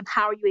time.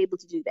 How are you able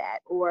to do that?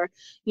 Or,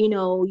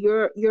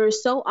 you're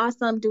so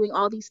awesome doing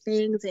all these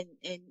things, and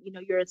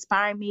you're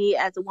inspiring me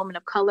as a woman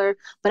of color,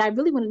 but I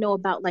really want to know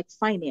about like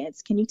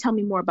finance. Can you tell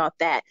me more about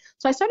that?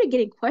 So I started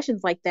getting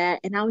questions like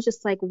that. And I was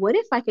just like, what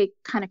if I could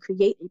kind of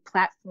create a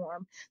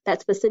platform that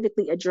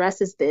specifically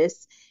addresses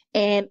this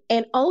and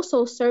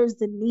also serves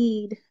the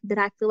need that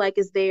I feel like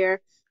is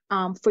there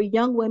for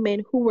young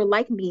women who were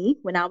like me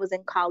when I was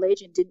in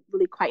college and didn't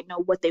really quite know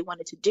what they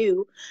wanted to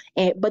do.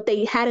 But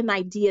they had an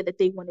idea that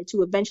they wanted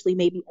to eventually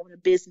maybe own a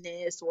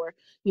business or,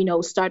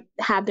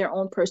 have their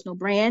own personal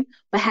brand,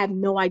 but have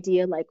no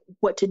idea like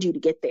what to do to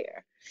get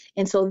there.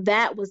 And so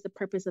that was the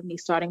purpose of me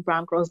starting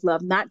Brown Girls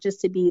Love, not just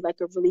to be like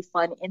a really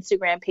fun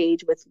Instagram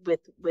page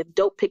with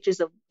dope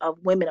pictures of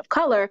women of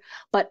color,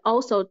 but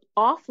also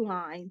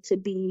offline to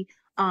be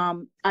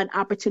an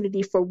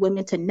opportunity for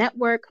women to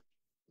network,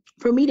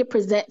 for me to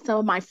present some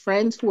of my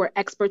friends who are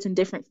experts in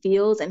different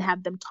fields and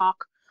have them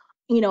talk,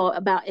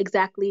 about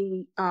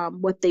exactly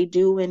what they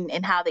do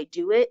and how they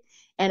do it.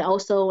 And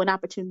also an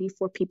opportunity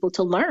for people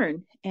to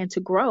learn and to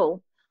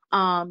grow.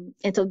 And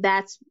so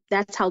that's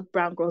how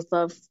Brown Girls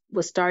Love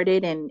was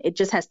started. And it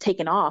just has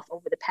taken off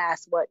over the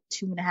past,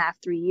 2.5,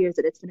 3 years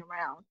that it's been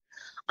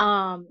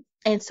around.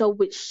 And so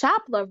with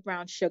Shop Love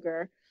Brown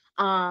Sugar,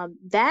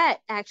 that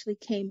actually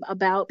came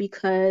about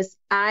because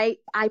I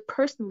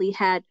personally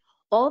had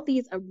all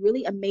these are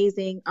really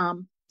amazing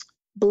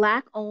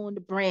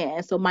Black-owned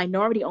brands, so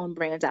minority-owned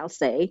brands, I'll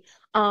say,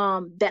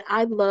 that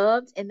I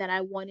loved and that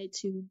I wanted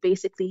to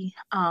basically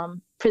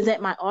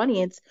present my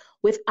audience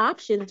with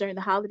options during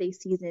the holiday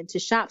season to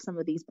shop some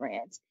of these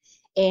brands.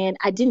 And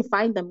I didn't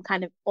find them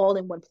kind of all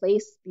in one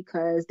place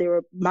because they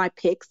were my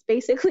picks,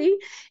 basically.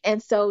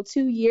 And so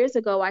 2 years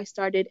ago, I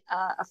started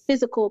a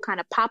physical kind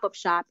of pop-up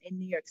shop in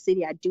New York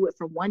City. I'd do it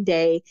for one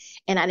day,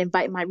 and I'd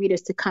invite my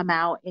readers to come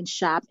out and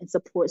shop and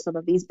support some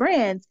of these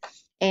brands.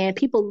 and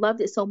people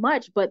loved it so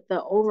much. But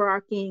the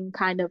overarching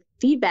kind of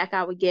feedback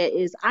I would get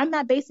is, I'm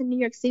not based in New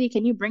York City.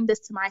 Can you bring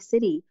this to my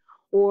city?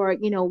 Or,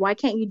 why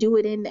can't you do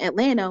it in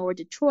Atlanta or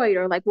Detroit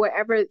or like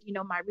wherever,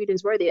 my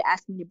readers were, they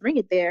asked me to bring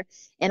it there.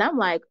 And I'm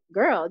like,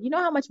 girl, you know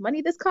how much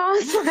money this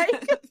costs? Like,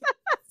 this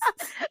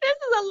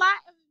is a lot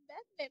of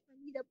investment for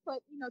me to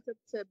put,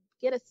 to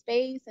get a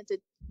space and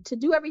to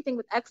do everything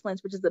with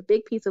excellence, which is a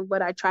big piece of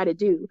what I try to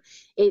do.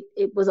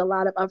 It was a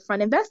lot of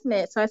upfront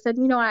investment. So I said,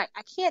 I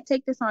can't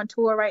take this on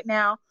tour right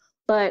now,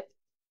 but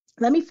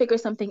let me figure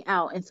something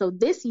out. And so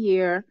this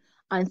year,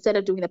 instead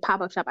of doing the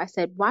pop-up shop, I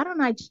said, why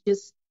don't I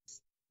just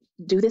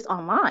do this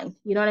online?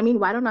 You know what I mean?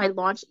 Why don't I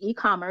launch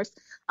e-commerce?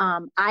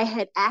 I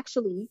had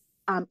actually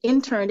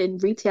interned in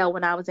retail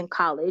when I was in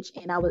college,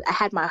 and I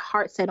had my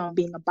heart set on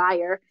being a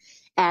buyer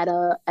at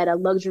a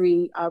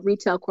luxury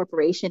retail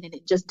corporation, and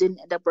it just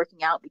didn't end up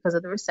working out because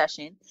of the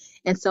recession.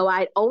 And so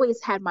I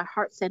always had my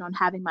heart set on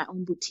having my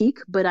own boutique,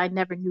 but I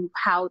never knew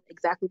how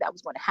exactly that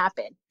was going to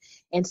happen.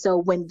 And so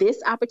when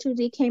this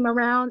opportunity came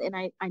around, and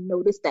I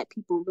noticed that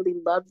people really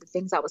loved the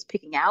things I was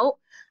picking out,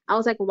 I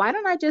was like, why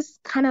don't I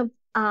just kind of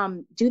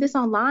do this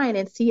online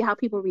and see how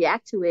people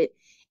react to it?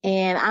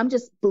 And I'm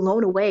just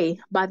blown away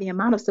by the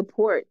amount of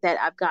support that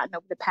I've gotten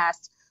over the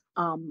past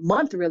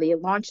month. Really,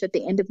 it launched at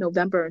the end of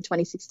November in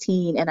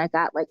 2016, and I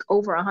got like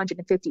over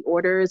 150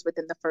 orders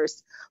within the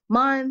first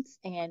month,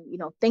 and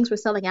things were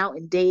selling out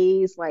in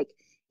days. Like,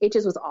 it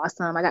just was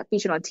awesome. I got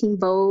featured on Teen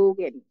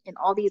Vogue and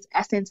all these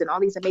Essence and all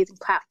these amazing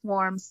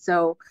platforms.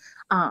 So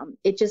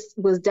it just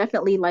was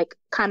definitely like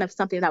kind of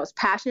something that I was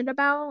passionate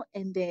about.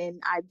 And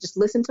then I just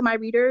listened to my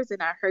readers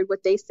and I heard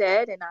what they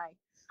said, and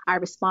I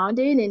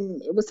responded,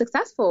 and it was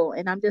successful.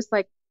 And I'm just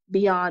like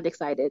beyond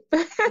excited.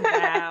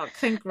 Wow.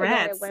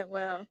 Congrats. It went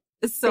well.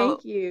 So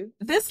thank you.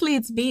 This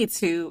leads me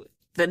to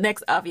the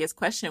next obvious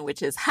question,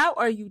 which is, how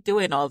are you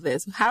doing all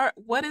this?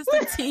 What is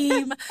the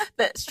team,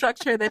 that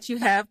structure that you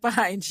have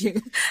behind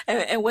you,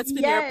 and what's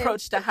been your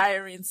approach to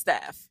hiring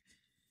staff?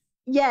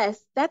 Yes,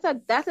 that's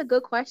a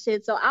good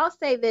question. So I'll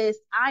say this: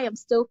 I am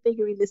still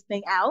figuring this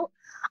thing out.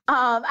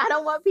 I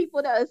don't want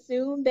people to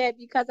assume that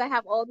because I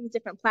have all these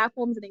different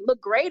platforms and they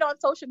look great on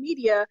social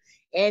media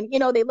and,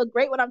 they look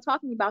great when I'm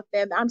talking about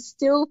them, I'm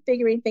still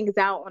figuring things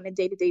out on a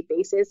day-to-day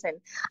basis. And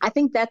I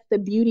think that's the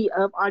beauty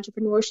of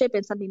entrepreneurship,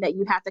 and something that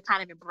you have to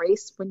kind of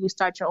embrace when you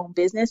start your own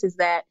business, is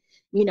that,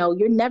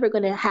 you're never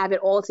going to have it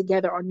all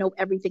together or know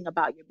everything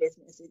about your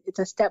business. It's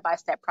a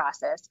step-by-step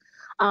process.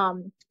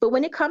 But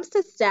when it comes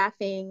to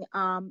staffing,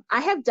 I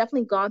have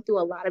definitely gone through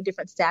a lot of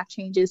different staff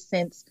changes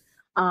since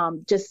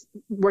just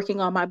working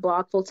on my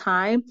blog full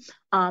time.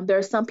 There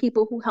are some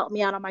people who help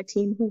me out on my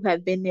team who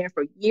have been there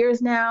for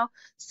years now,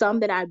 some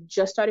that I've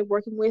just started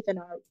working with and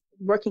are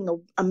working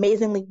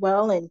amazingly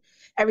well, and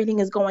everything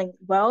is going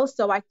well.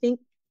 So I think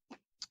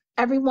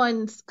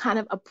everyone's kind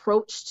of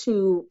approach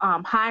to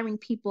hiring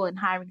people and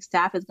hiring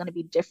staff is going to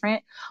be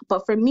different.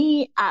 But for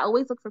me, I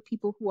always look for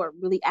people who are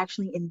really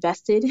actually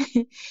invested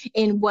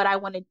in what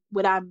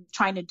I'm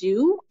trying to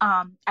do.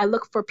 I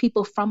look for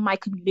people from my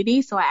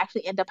community. So I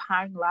actually end up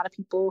hiring a lot of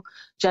people.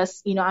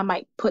 Just, I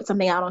might put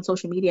something out on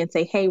social media and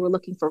say, hey, we're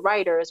looking for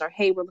writers, or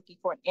hey, we're looking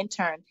for an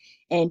intern.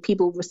 And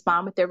people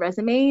respond with their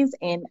resumes.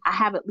 And I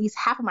have at least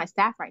half of my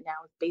staff right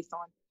now is based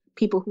on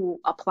people who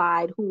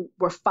applied, who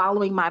were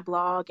following my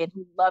blog and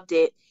who loved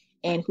it,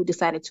 and who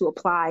decided to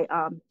apply,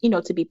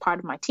 to be part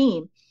of my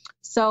team.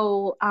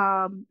 So,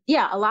 a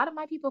lot of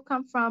my people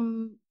come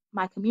from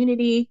my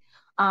community.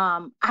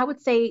 I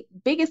would say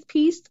biggest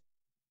piece,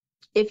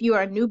 if you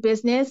are a new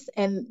business,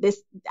 and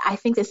I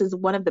think this is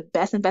one of the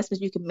best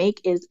investments you can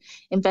make, is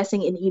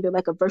investing in either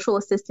like a virtual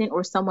assistant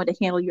or someone to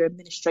handle your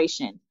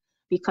administration.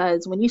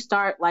 Because when you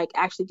start like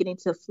actually getting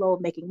to the flow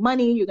of making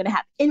money, you're going to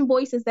have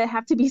invoices that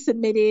have to be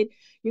submitted.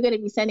 You're going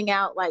to be sending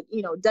out like,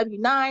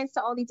 W-9s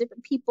to all these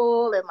different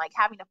people, and like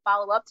having to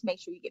follow up to make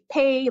sure you get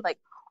paid. Like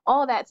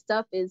all that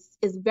stuff is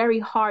very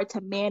hard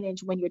to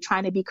manage when you're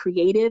trying to be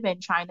creative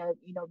and trying to,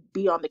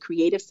 be on the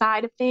creative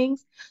side of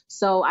things.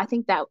 So I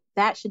think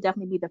that should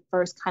definitely be the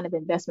first kind of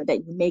investment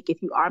that you make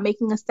if you are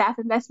making a staff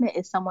investment,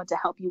 is someone to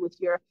help you with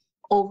your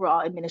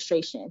overall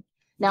administration.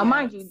 Now,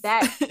 mind you,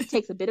 that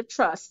takes a bit of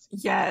trust.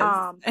 Yes.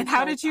 And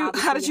how did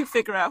you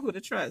figure out who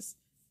to trust?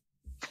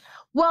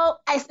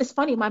 Well, it's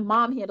funny. My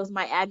mom handles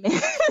my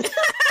admin.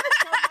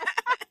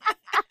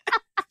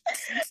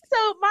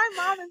 So my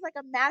mom is like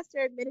a master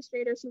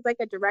administrator. She's like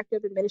a director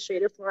of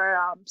administrator for,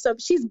 so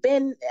she's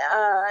been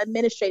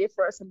administrative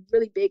for some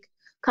really big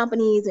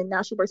companies, and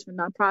now she works for a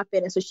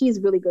nonprofit. And so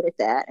she's really good at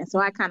that. And so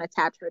I kind of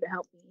tapped her to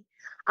help me.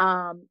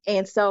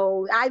 And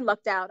so I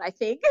lucked out, I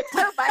think,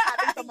 by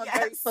having someone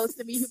very close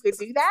to me who could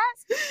do that.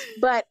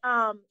 But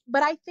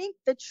I think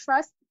the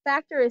trust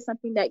factor is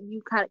something that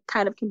you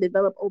kind of can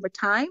develop over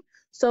time.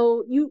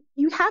 So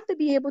you have to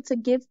be able to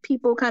give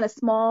people kind of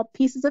small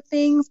pieces of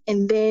things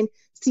and then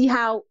see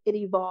how it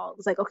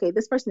evolves. Like, okay,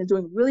 this person is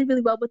doing really,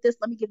 really well with this.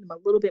 Let me give them a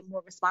little bit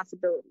more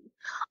responsibility.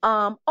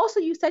 Also,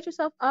 you set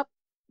yourself up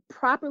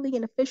properly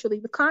and officially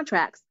with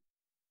contracts.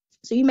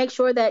 So you make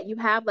sure that you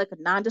have like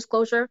a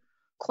non-disclosure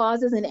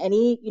clauses in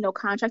any,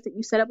 contract that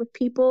you set up with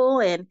people,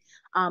 and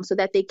so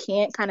that they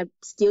can't kind of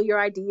steal your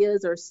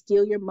ideas or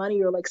steal your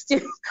money or like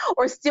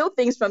steal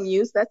things from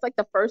you. So that's like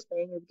the first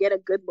thing, is get a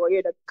good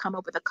lawyer to come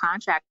up with a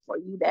contract for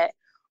you that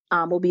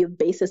will be a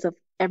basis of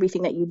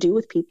everything that you do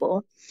with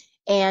people.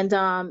 And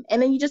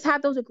then you just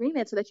have those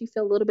agreements so that you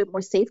feel a little bit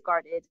more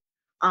safeguarded.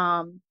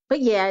 But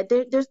yeah,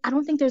 I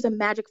don't think there's a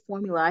magic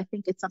formula. I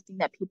think it's something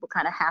that people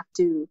kind of have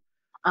to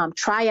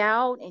try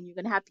out, and you're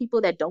going to have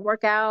people that don't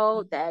work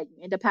out, that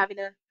you end up having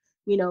to,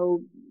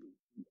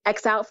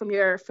 X out from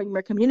your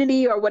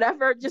community or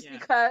whatever, just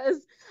because.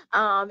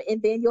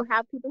 And then you'll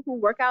have people who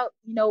work out,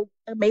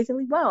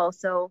 amazingly well.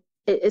 So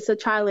it's a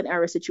trial and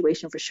error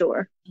situation for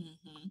sure.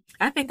 Mm-hmm.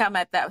 I think I'm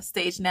at that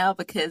stage now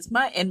because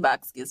my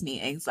inbox gives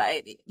me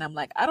anxiety, and I'm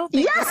like, I don't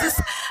think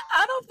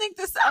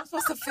I'm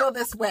supposed to feel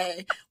this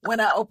way when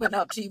I open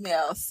up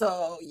Gmail.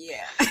 So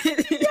yeah.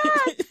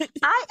 Yes,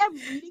 I am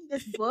reading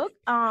this book.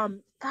 God,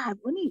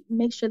 let me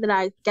make sure that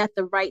I get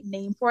the right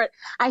name for it.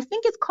 I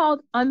think it's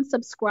called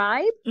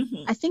Unsubscribe.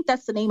 Mm-hmm. I think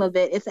that's the name of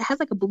it. It has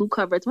like a blue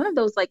cover. It's one of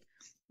those like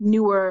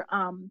newer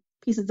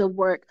pieces of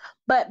work,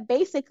 but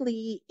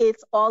basically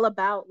it's all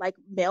about like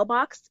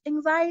mailbox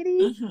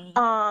anxiety,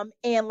 mm-hmm.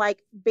 And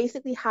like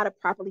basically how to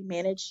properly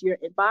manage your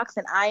inbox.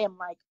 And I am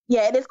like,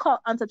 yeah, it is called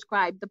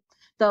Unsubscribe.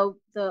 The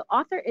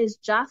author is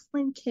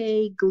Jocelyn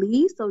K.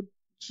 Glee. So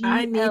Glei.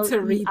 I need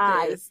to read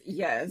this.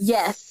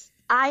 Yes.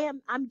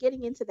 I'm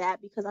getting into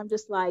that because I'm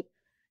just like,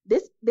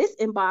 this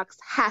inbox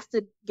has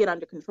to get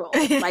under control.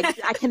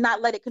 Like I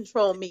cannot let it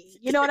control me.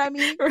 You know what I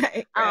mean?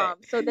 Right.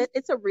 So that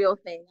it's a real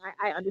thing.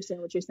 I understand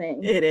what you're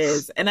saying. It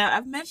is. And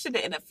I've mentioned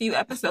it in a few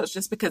episodes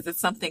just because it's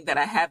something that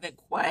I haven't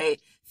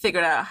quite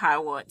figured out how I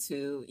want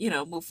to,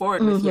 move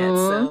forward with yet.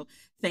 So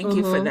thank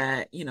you for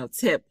that,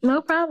 tip.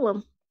 No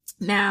problem.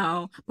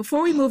 Now,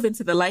 before we move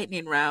into the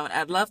lightning round,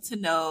 I'd love to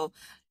know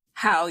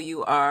how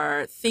you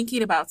are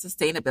thinking about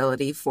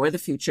sustainability for the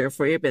future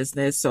for your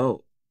business.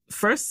 So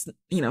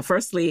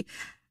firstly,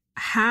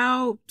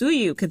 how do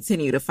you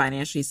continue to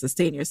financially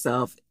sustain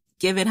yourself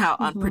given how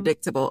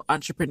unpredictable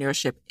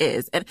entrepreneurship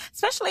is? And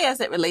especially as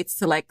it relates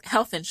to like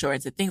health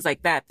insurance and things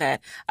like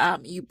that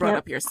you brought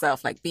up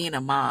yourself, like being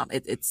a mom,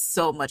 it's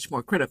so much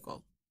more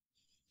critical.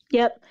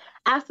 Yep,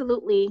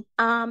 absolutely.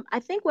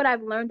 I think what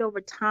I've learned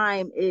over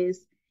time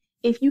is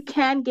if you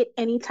can get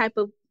any type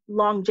of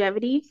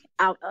longevity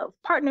out of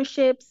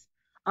partnerships,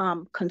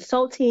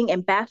 consulting,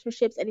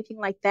 ambassadorships, anything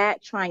like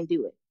that, try and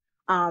do it.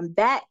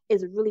 That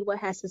is really what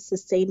has to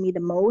sustain me the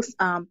most.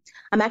 I'm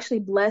actually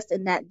blessed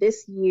in that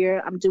this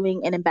year I'm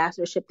doing an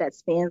ambassadorship that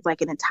spans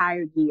like an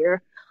entire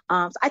year.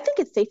 So I think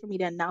it's safe for me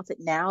to announce it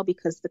now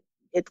because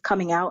it's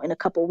coming out in a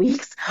couple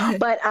weeks.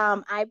 But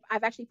I've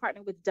actually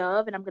partnered with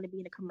Dove, and I'm going to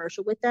be in a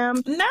commercial with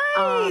them.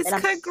 Nice, and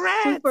I'm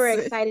congrats! Super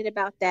excited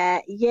about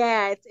that.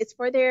 Yeah, it's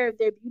for their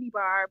beauty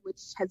bar,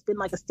 which has been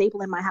like a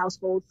staple in my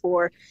household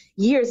for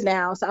years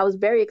now. So I was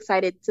very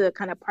excited to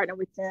kind of partner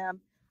with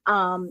them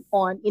on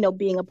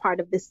being a part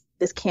of this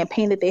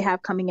campaign that they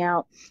have coming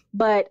out,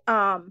 but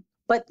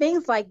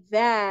things like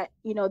that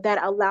that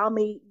allow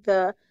me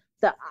the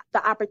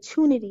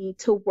opportunity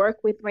to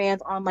work with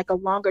brands on like a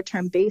longer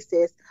term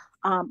basis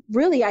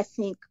really I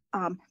think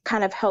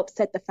kind of help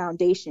set the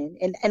foundation.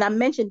 And I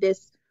mentioned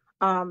this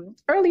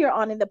earlier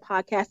on in the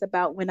podcast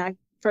about when I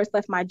first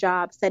left my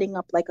job, setting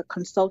up like a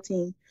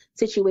consulting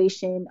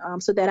situation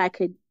so that I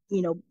could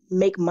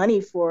make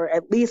money for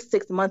at least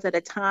 6 months at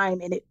a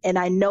time. And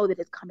I know that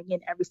it's coming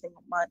in every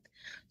single month.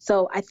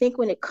 So I think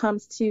when it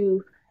comes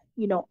to,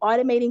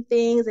 automating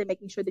things and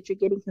making sure that you're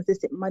getting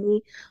consistent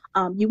money,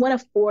 you want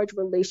to forge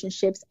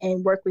relationships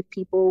and work with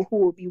people who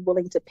will be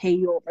willing to pay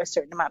you over a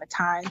certain amount of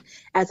time,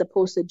 as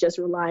opposed to just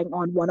relying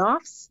on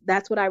one-offs.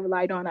 That's what I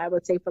relied on, I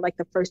would say, for like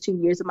the first 2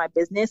 years of my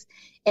business.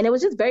 And it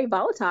was just very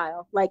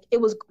volatile. Like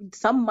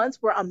some months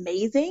were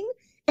amazing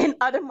and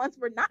other months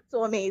were not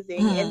so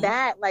amazing. And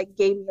that like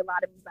gave me a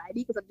lot of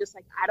anxiety because I'm just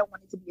like, I don't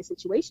want it to be a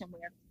situation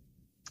where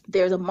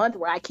there's a month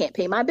where I can't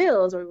pay my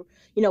bills or,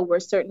 where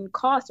certain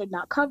costs are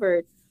not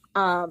covered.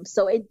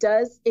 So it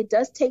does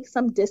take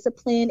some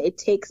discipline. It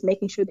takes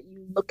making sure that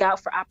you look out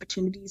for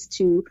opportunities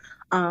to,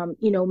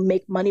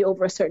 make money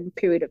over a certain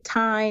period of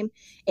time.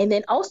 And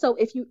then also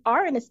if you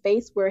are in a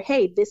space where,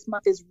 hey, this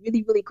month is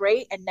really, really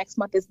great and next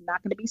month is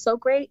not going to be so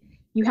great,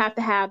 you have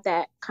to have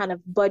that kind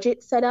of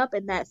budget set up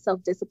and that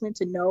self-discipline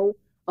to know,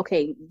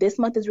 okay, this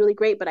month is really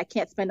great, but I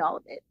can't spend all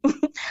of it.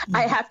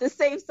 I have to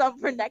save some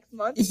for next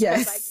month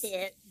because I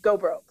can't go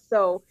broke.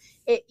 So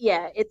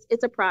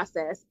it's a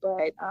process,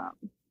 but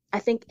I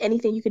think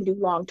anything you can do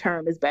long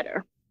term is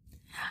better.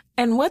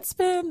 And what's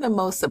been the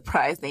most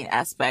surprising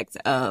aspect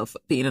of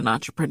being an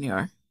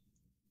entrepreneur?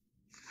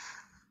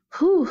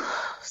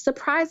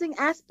 Surprising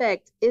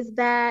aspect is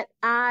that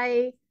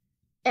I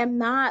am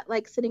not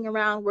like sitting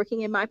around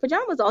working in my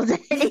pajamas all day.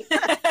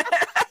 I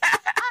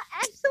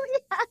actually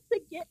have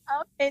to get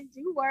up and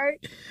do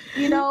work.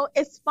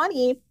 It's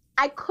funny.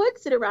 I could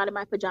sit around in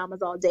my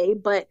pajamas all day,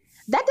 but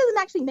that doesn't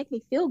actually make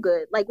me feel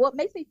good. Like what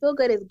makes me feel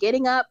good is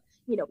getting up,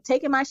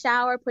 taking my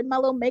shower, putting my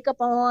little makeup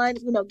on,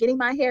 getting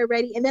my hair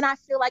ready. And then I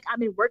feel like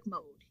I'm in work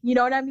mode. You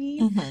know what I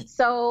mean? Mm-hmm.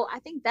 So I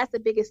think that's the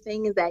biggest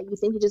thing, is that you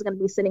think you're just going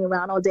to be sitting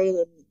around all day.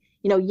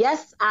 And,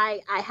 yes,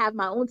 I have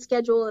my own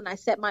schedule and I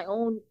set my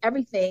own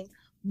everything.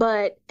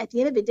 But at the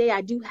end of the day,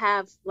 I do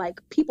have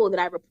like people that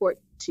I report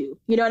to.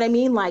 You know what I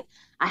mean? Like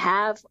I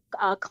have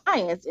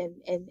clients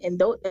and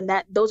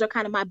those are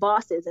kind of my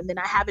bosses. And then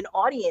I have an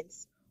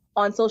audience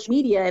on social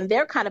media, and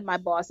they're kind of my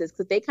bosses,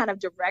 because they kind of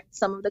direct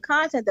some of the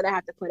content that I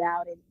have to put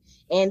out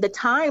and the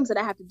times that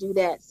I have to do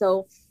that.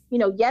 So,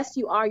 yes,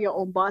 you are your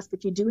own boss,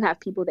 but you do have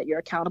people that you're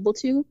accountable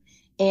to.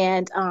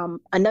 And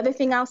another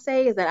thing I'll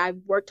say is that I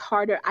work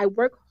harder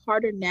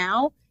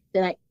now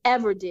than I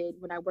ever did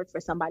when I worked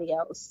for somebody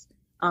else.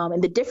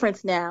 And the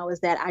difference now is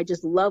that I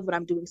just love what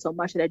I'm doing so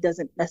much that it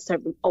doesn't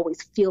necessarily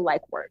always feel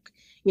like work.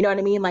 You know what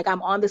I mean? Like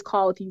I'm on this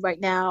call with you right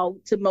now.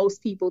 To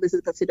most people, this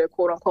is considered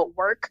quote unquote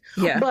work,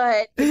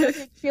 but it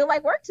doesn't feel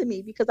like work to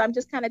me, because I'm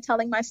just kind of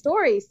telling my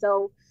story.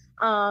 So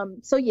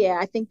yeah,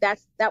 I think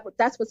that's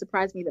what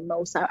surprised me the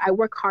most. I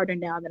work harder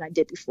now than I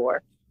did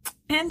before.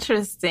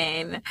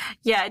 Interesting.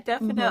 Yeah,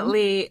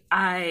 definitely.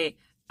 Mm-hmm.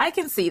 I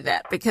can see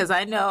that, because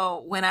I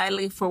know when I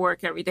leave for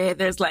work every day,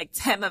 there's like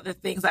 10 other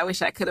things I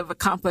wish I could have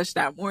accomplished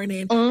that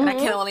morning. Mm-hmm. And I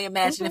can only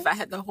imagine if I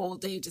had the whole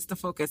day just to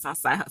focus on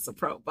Side Hustle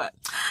Pro. But,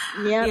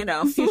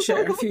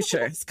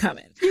 future is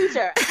coming.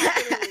 Future,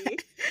 absolutely.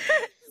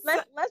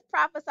 Let's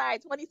prophesy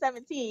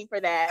 2017 for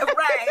that.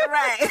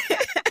 Right.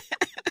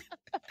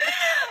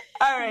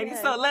 All right,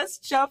 yes. So let's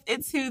jump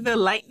into the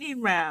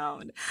lightning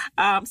round.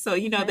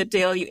 The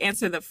deal, you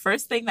answer the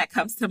first thing that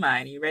comes to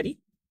mind. Are you ready?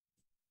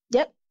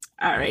 Yep.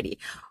 Alrighty.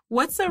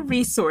 What's a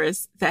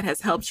resource that has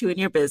helped you in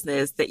your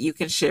business that you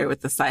can share with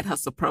the Side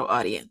Hustle Pro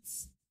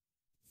audience?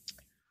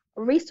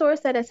 A resource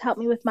that has helped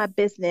me with my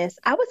business,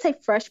 I would say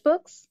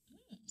FreshBooks.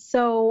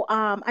 So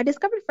I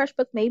discovered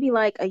FreshBooks maybe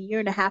like a year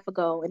and a half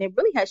ago, and it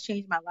really has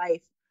changed my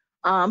life.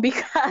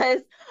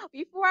 Because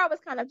before I was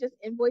kind of just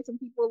invoicing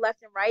people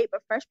left and right,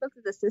 but FreshBooks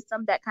is a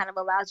system that kind of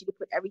allows you to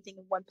put everything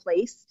in one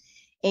place.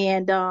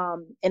 And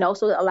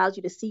also allows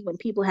you to see when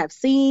people have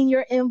seen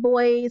your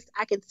invoice.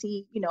 I can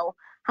see,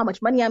 how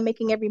much money I'm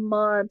making every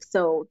month.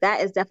 So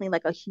that is definitely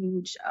like a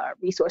huge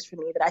resource for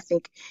me, that I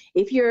think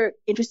if you're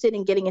interested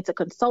in getting into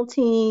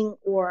consulting,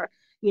 or,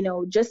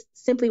 just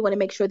simply want to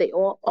make sure that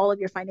all of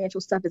your financial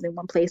stuff is in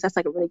one place, that's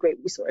like a really great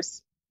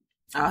resource.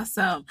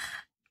 Awesome.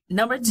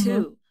 Number 2.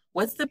 Mm-hmm.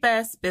 What's the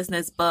best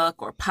business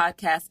book or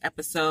podcast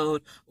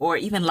episode or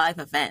even live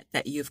event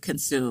that you've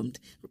consumed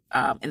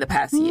in the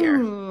past year?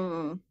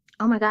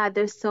 Oh my God,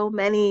 there's so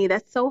many.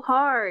 That's so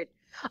hard.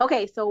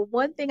 Okay, so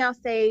one thing I'll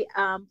say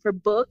for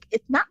book,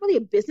 it's not really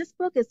a business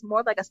book. It's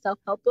more like a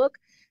self-help book.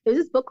 There's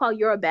this book called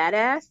You're a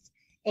Badass.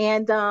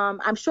 And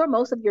I'm sure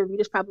most of your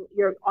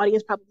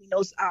audience probably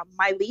knows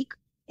Myleik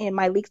and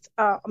Myleik's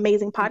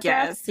amazing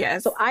podcast.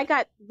 Yes. So I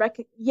got,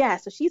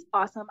 so she's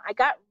awesome. I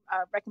got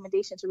a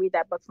recommendation to read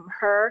that book from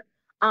her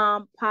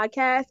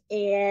podcast,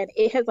 and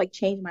it has like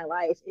changed my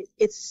life.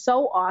 It's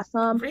so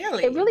awesome.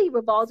 Really? It really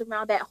revolves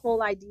around that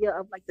whole idea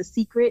of like the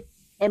secret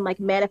and like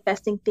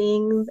manifesting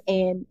things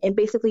and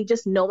basically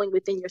just knowing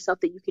within yourself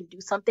that you can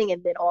do something,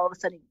 and then all of a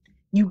sudden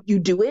you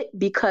do it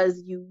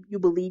because you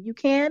believe you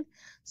can.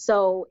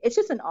 So it's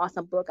just an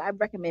awesome book. I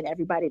recommend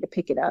everybody to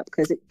pick it up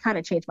because it kind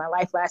of changed my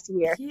life last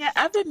year. Yeah,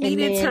 I've been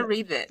meaning to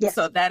read it. Yes.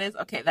 So that is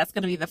okay. That's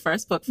going to be the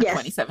first book for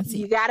 2017.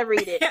 You got to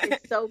read it.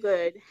 It's so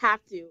good.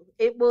 Have to.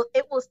 It will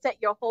set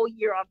your whole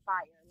year on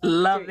fire.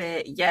 Love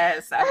it.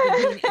 Yes, I've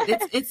been meaning.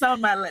 It's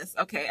on my list.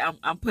 Okay,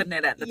 I'm putting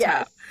it at the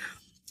top.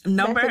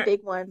 That's a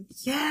big one.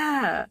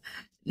 Yeah.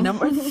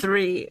 Number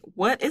 3,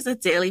 what is a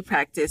daily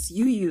practice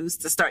you use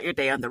to start your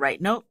day on the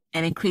right note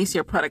and increase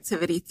your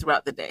productivity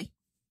throughout the day?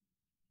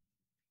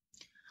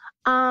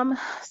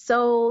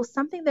 So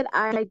something that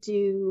I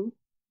do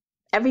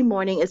every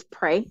morning is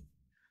pray.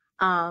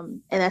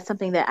 And that's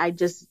something that I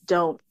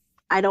don't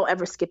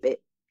ever skip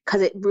it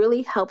because it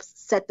really helps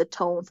set the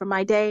tone for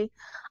my day.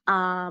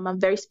 I'm a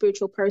very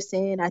spiritual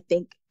person.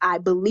 I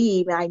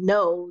believe and I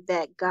know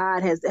that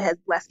God has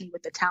blessed me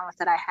with the talents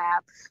that I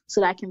have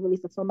so that I can really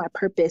fulfill my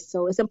purpose.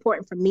 So it's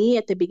important for me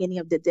at the beginning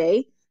of the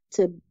day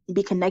to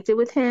be connected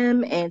with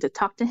him and to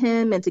talk to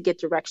him and to get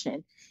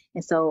direction.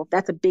 And so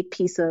that's a big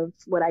piece of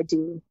what I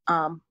do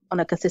on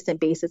a consistent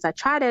basis. I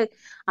try to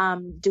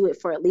do it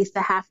for at least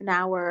a half an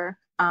hour,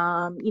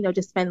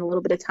 just spend a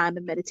little bit of time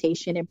in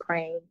meditation and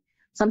praying.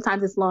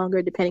 Sometimes it's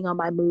longer depending on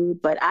my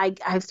mood, but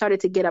I've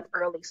started to get up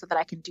early so that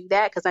I can do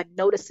that because I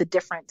notice the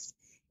difference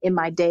in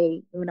my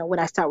day, when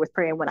I start with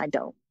prayer and when I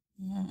don't.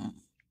 Mm.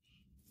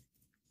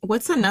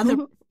 What's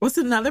another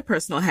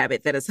personal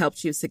habit that has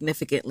helped you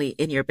significantly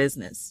in your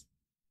business?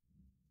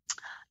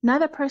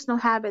 Another personal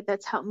habit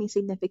that's helped me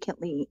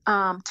significantly,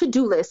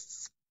 to-do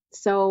lists.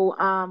 So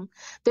I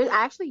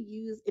actually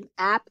use an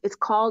app. It's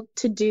called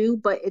To Do,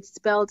 but it's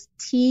spelled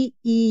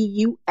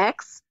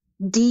TEUXDEUX.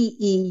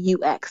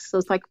 So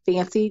it's like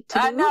fancy to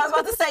do. I know, I was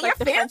about to say, you're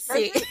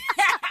fancy.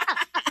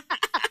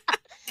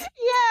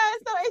 Yeah,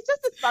 so it's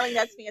just the spelling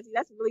that's fancy.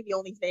 That's really the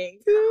only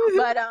thing.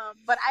 But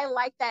I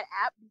like that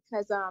app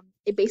because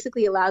it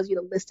basically allows you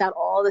to list out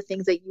all the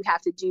things that you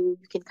have to do.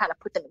 You can kind of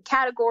put them in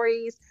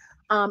categories.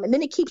 And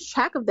then it keeps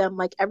track of them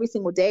like every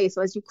single day.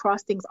 So as you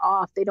cross things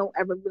off, they don't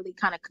ever really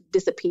kind of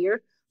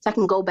disappear. So I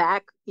can go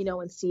back,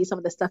 and see some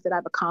of the stuff that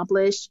I've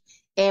accomplished.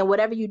 And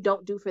whatever you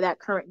don't do for that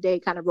current day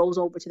kind of rolls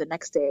over to the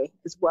next day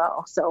as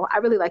well. So I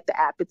really like the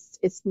app.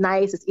 It's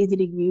nice. It's easy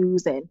to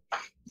use and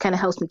kind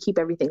of helps me keep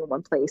everything in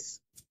one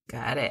place.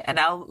 Got it. And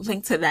I'll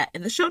link to that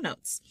in the show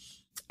notes.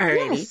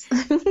 Alrighty.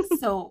 Yes.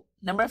 So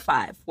number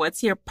 5,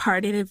 what's your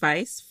parting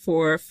advice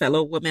for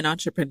fellow women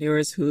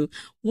entrepreneurs who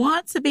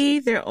want to be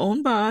their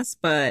own boss,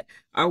 but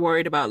are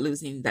worried about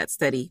losing that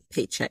steady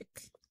paycheck?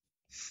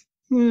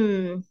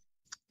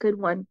 Good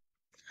one.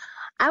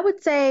 I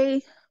would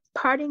say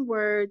parting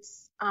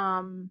words,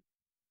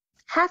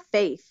 have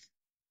faith.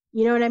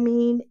 You know what I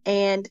mean?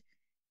 And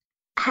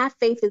have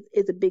faith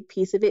is a big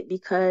piece of it,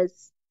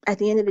 because at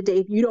the end of the day,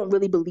 if you don't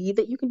really believe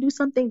that you can do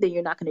something, then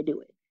you're not going to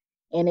do it.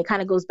 And it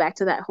kind of goes back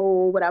to that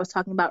whole, what I was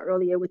talking about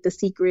earlier with The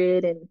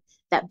Secret and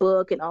that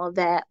book and all of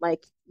that.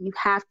 Like, you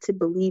have to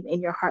believe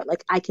in your heart,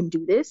 like, I can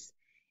do this.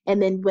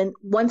 And then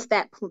once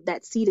that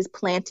seed is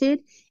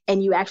planted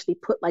and you actually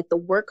put like the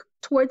work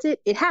towards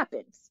it, it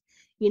happens.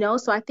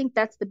 So I think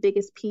that's the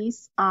biggest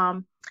piece.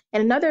 And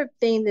another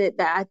thing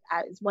that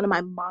is one of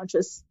my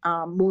mantras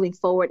moving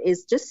forward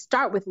is just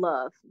start with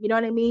love. You know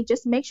what I mean?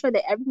 Just make sure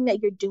that everything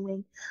that you're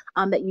doing,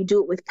 that you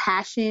do it with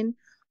passion,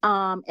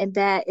 and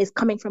that is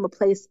coming from a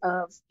place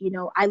of,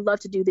 I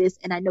love to do this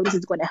and I know this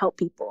is going to help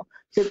people.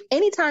 So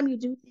anytime you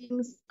do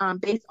things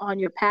based on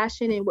your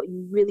passion and what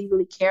you really,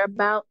 really care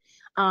about,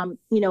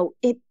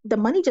 the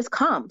money just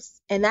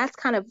comes. And that's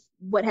kind of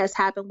what has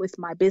happened with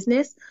my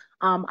business.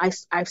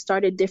 I've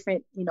started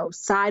different,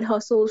 side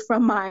hustles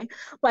from my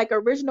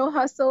original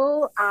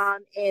hustle.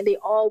 And they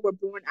all were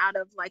born out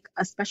of like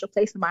a special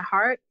place in my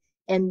heart.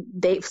 And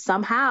they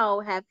somehow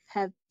have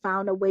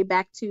found a way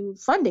back to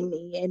funding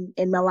me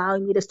and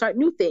allowing me to start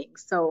new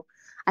things. So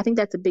I think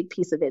that's a big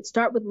piece of it.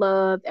 Start with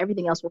love.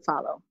 Everything else will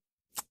follow.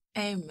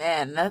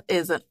 Amen. That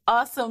is an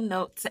awesome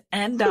note to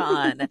end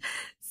on.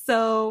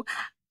 So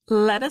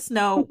let us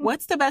know,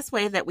 what's the best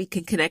way that we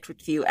can connect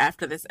with you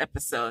after this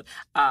episode?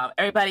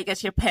 Everybody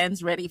get your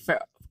pens ready for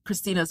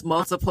Christina's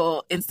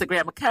multiple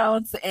Instagram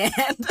accounts and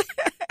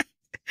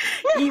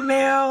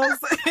emails.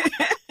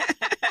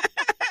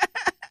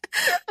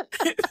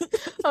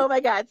 Oh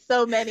my God,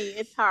 so many.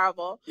 It's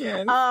horrible.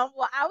 Yes.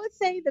 Well, I would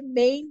say the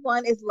main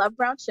one is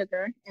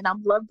LoveBrownSugar, and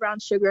I'm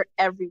LoveBrownSugar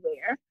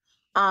everywhere.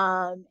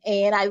 And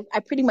I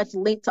pretty much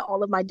link to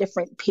all of my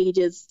different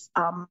pages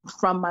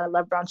from my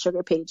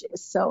LoveBrownSugar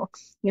pages. So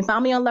you can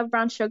find me on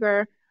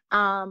LoveBrownSugar.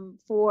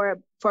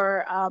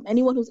 For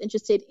anyone who's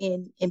interested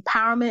in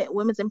empowerment,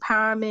 women's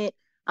empowerment,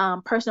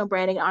 personal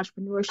branding, and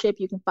entrepreneurship,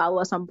 you can follow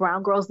us on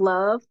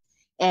BrownGirlsLove.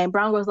 And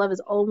BrownGirlsLove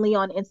is only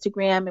on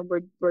Instagram, and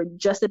we're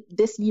just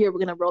this year we're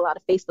gonna roll out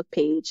a Facebook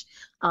page.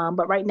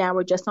 But right now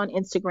we're just on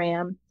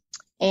Instagram.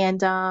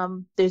 And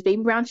there's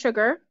Baby Brown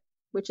Sugar,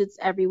 which is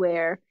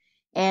everywhere.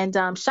 And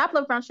Shop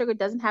Love Brown Sugar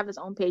doesn't have its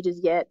own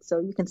pages yet, so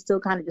you can still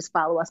kind of just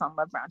follow us on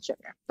Love Brown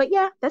Sugar. But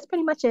yeah, that's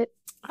pretty much it.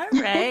 All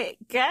right,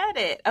 got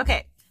it.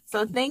 Okay,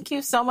 so thank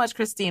you so much,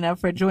 Christina,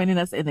 for joining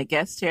us in the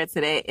guest chair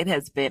today. It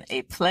has been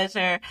a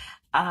pleasure.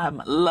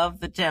 Love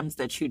the gems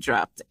that you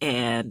dropped,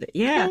 and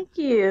yeah. Thank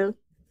you.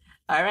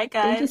 All right,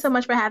 guys. Thank you so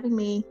much for having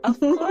me. Of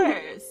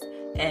course.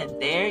 And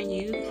there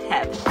you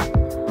have it.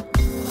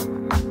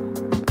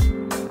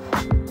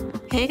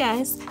 Hey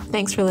guys,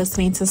 thanks for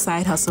listening to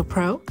Side Hustle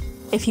Pro.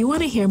 If you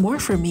want to hear more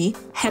from me,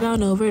 head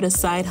on over to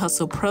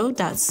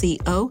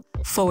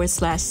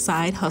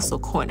sidehustlepro.co/Side Hustle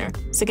Corner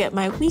to get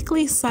my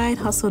weekly Side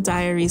Hustle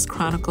Diaries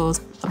chronicles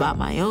about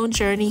my own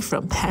journey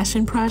from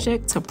passion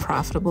project to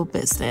profitable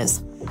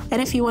business.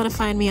 And if you want to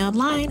find me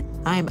online,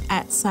 I'm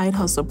at Side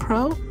Hustle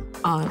Pro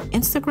on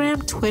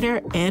Instagram, Twitter,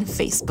 and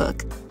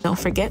Facebook. Don't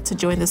forget to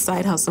join the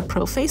Side Hustle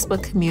Pro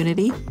Facebook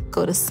community.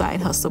 Go to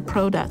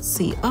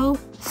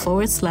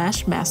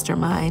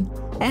sidehustlepro.co/mastermind.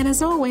 And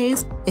as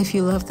always, if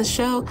you love the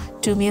show,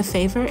 do me a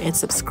favor and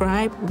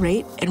subscribe,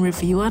 rate, and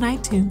review on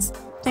iTunes.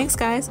 Thanks,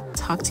 guys.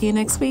 Talk to you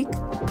next week.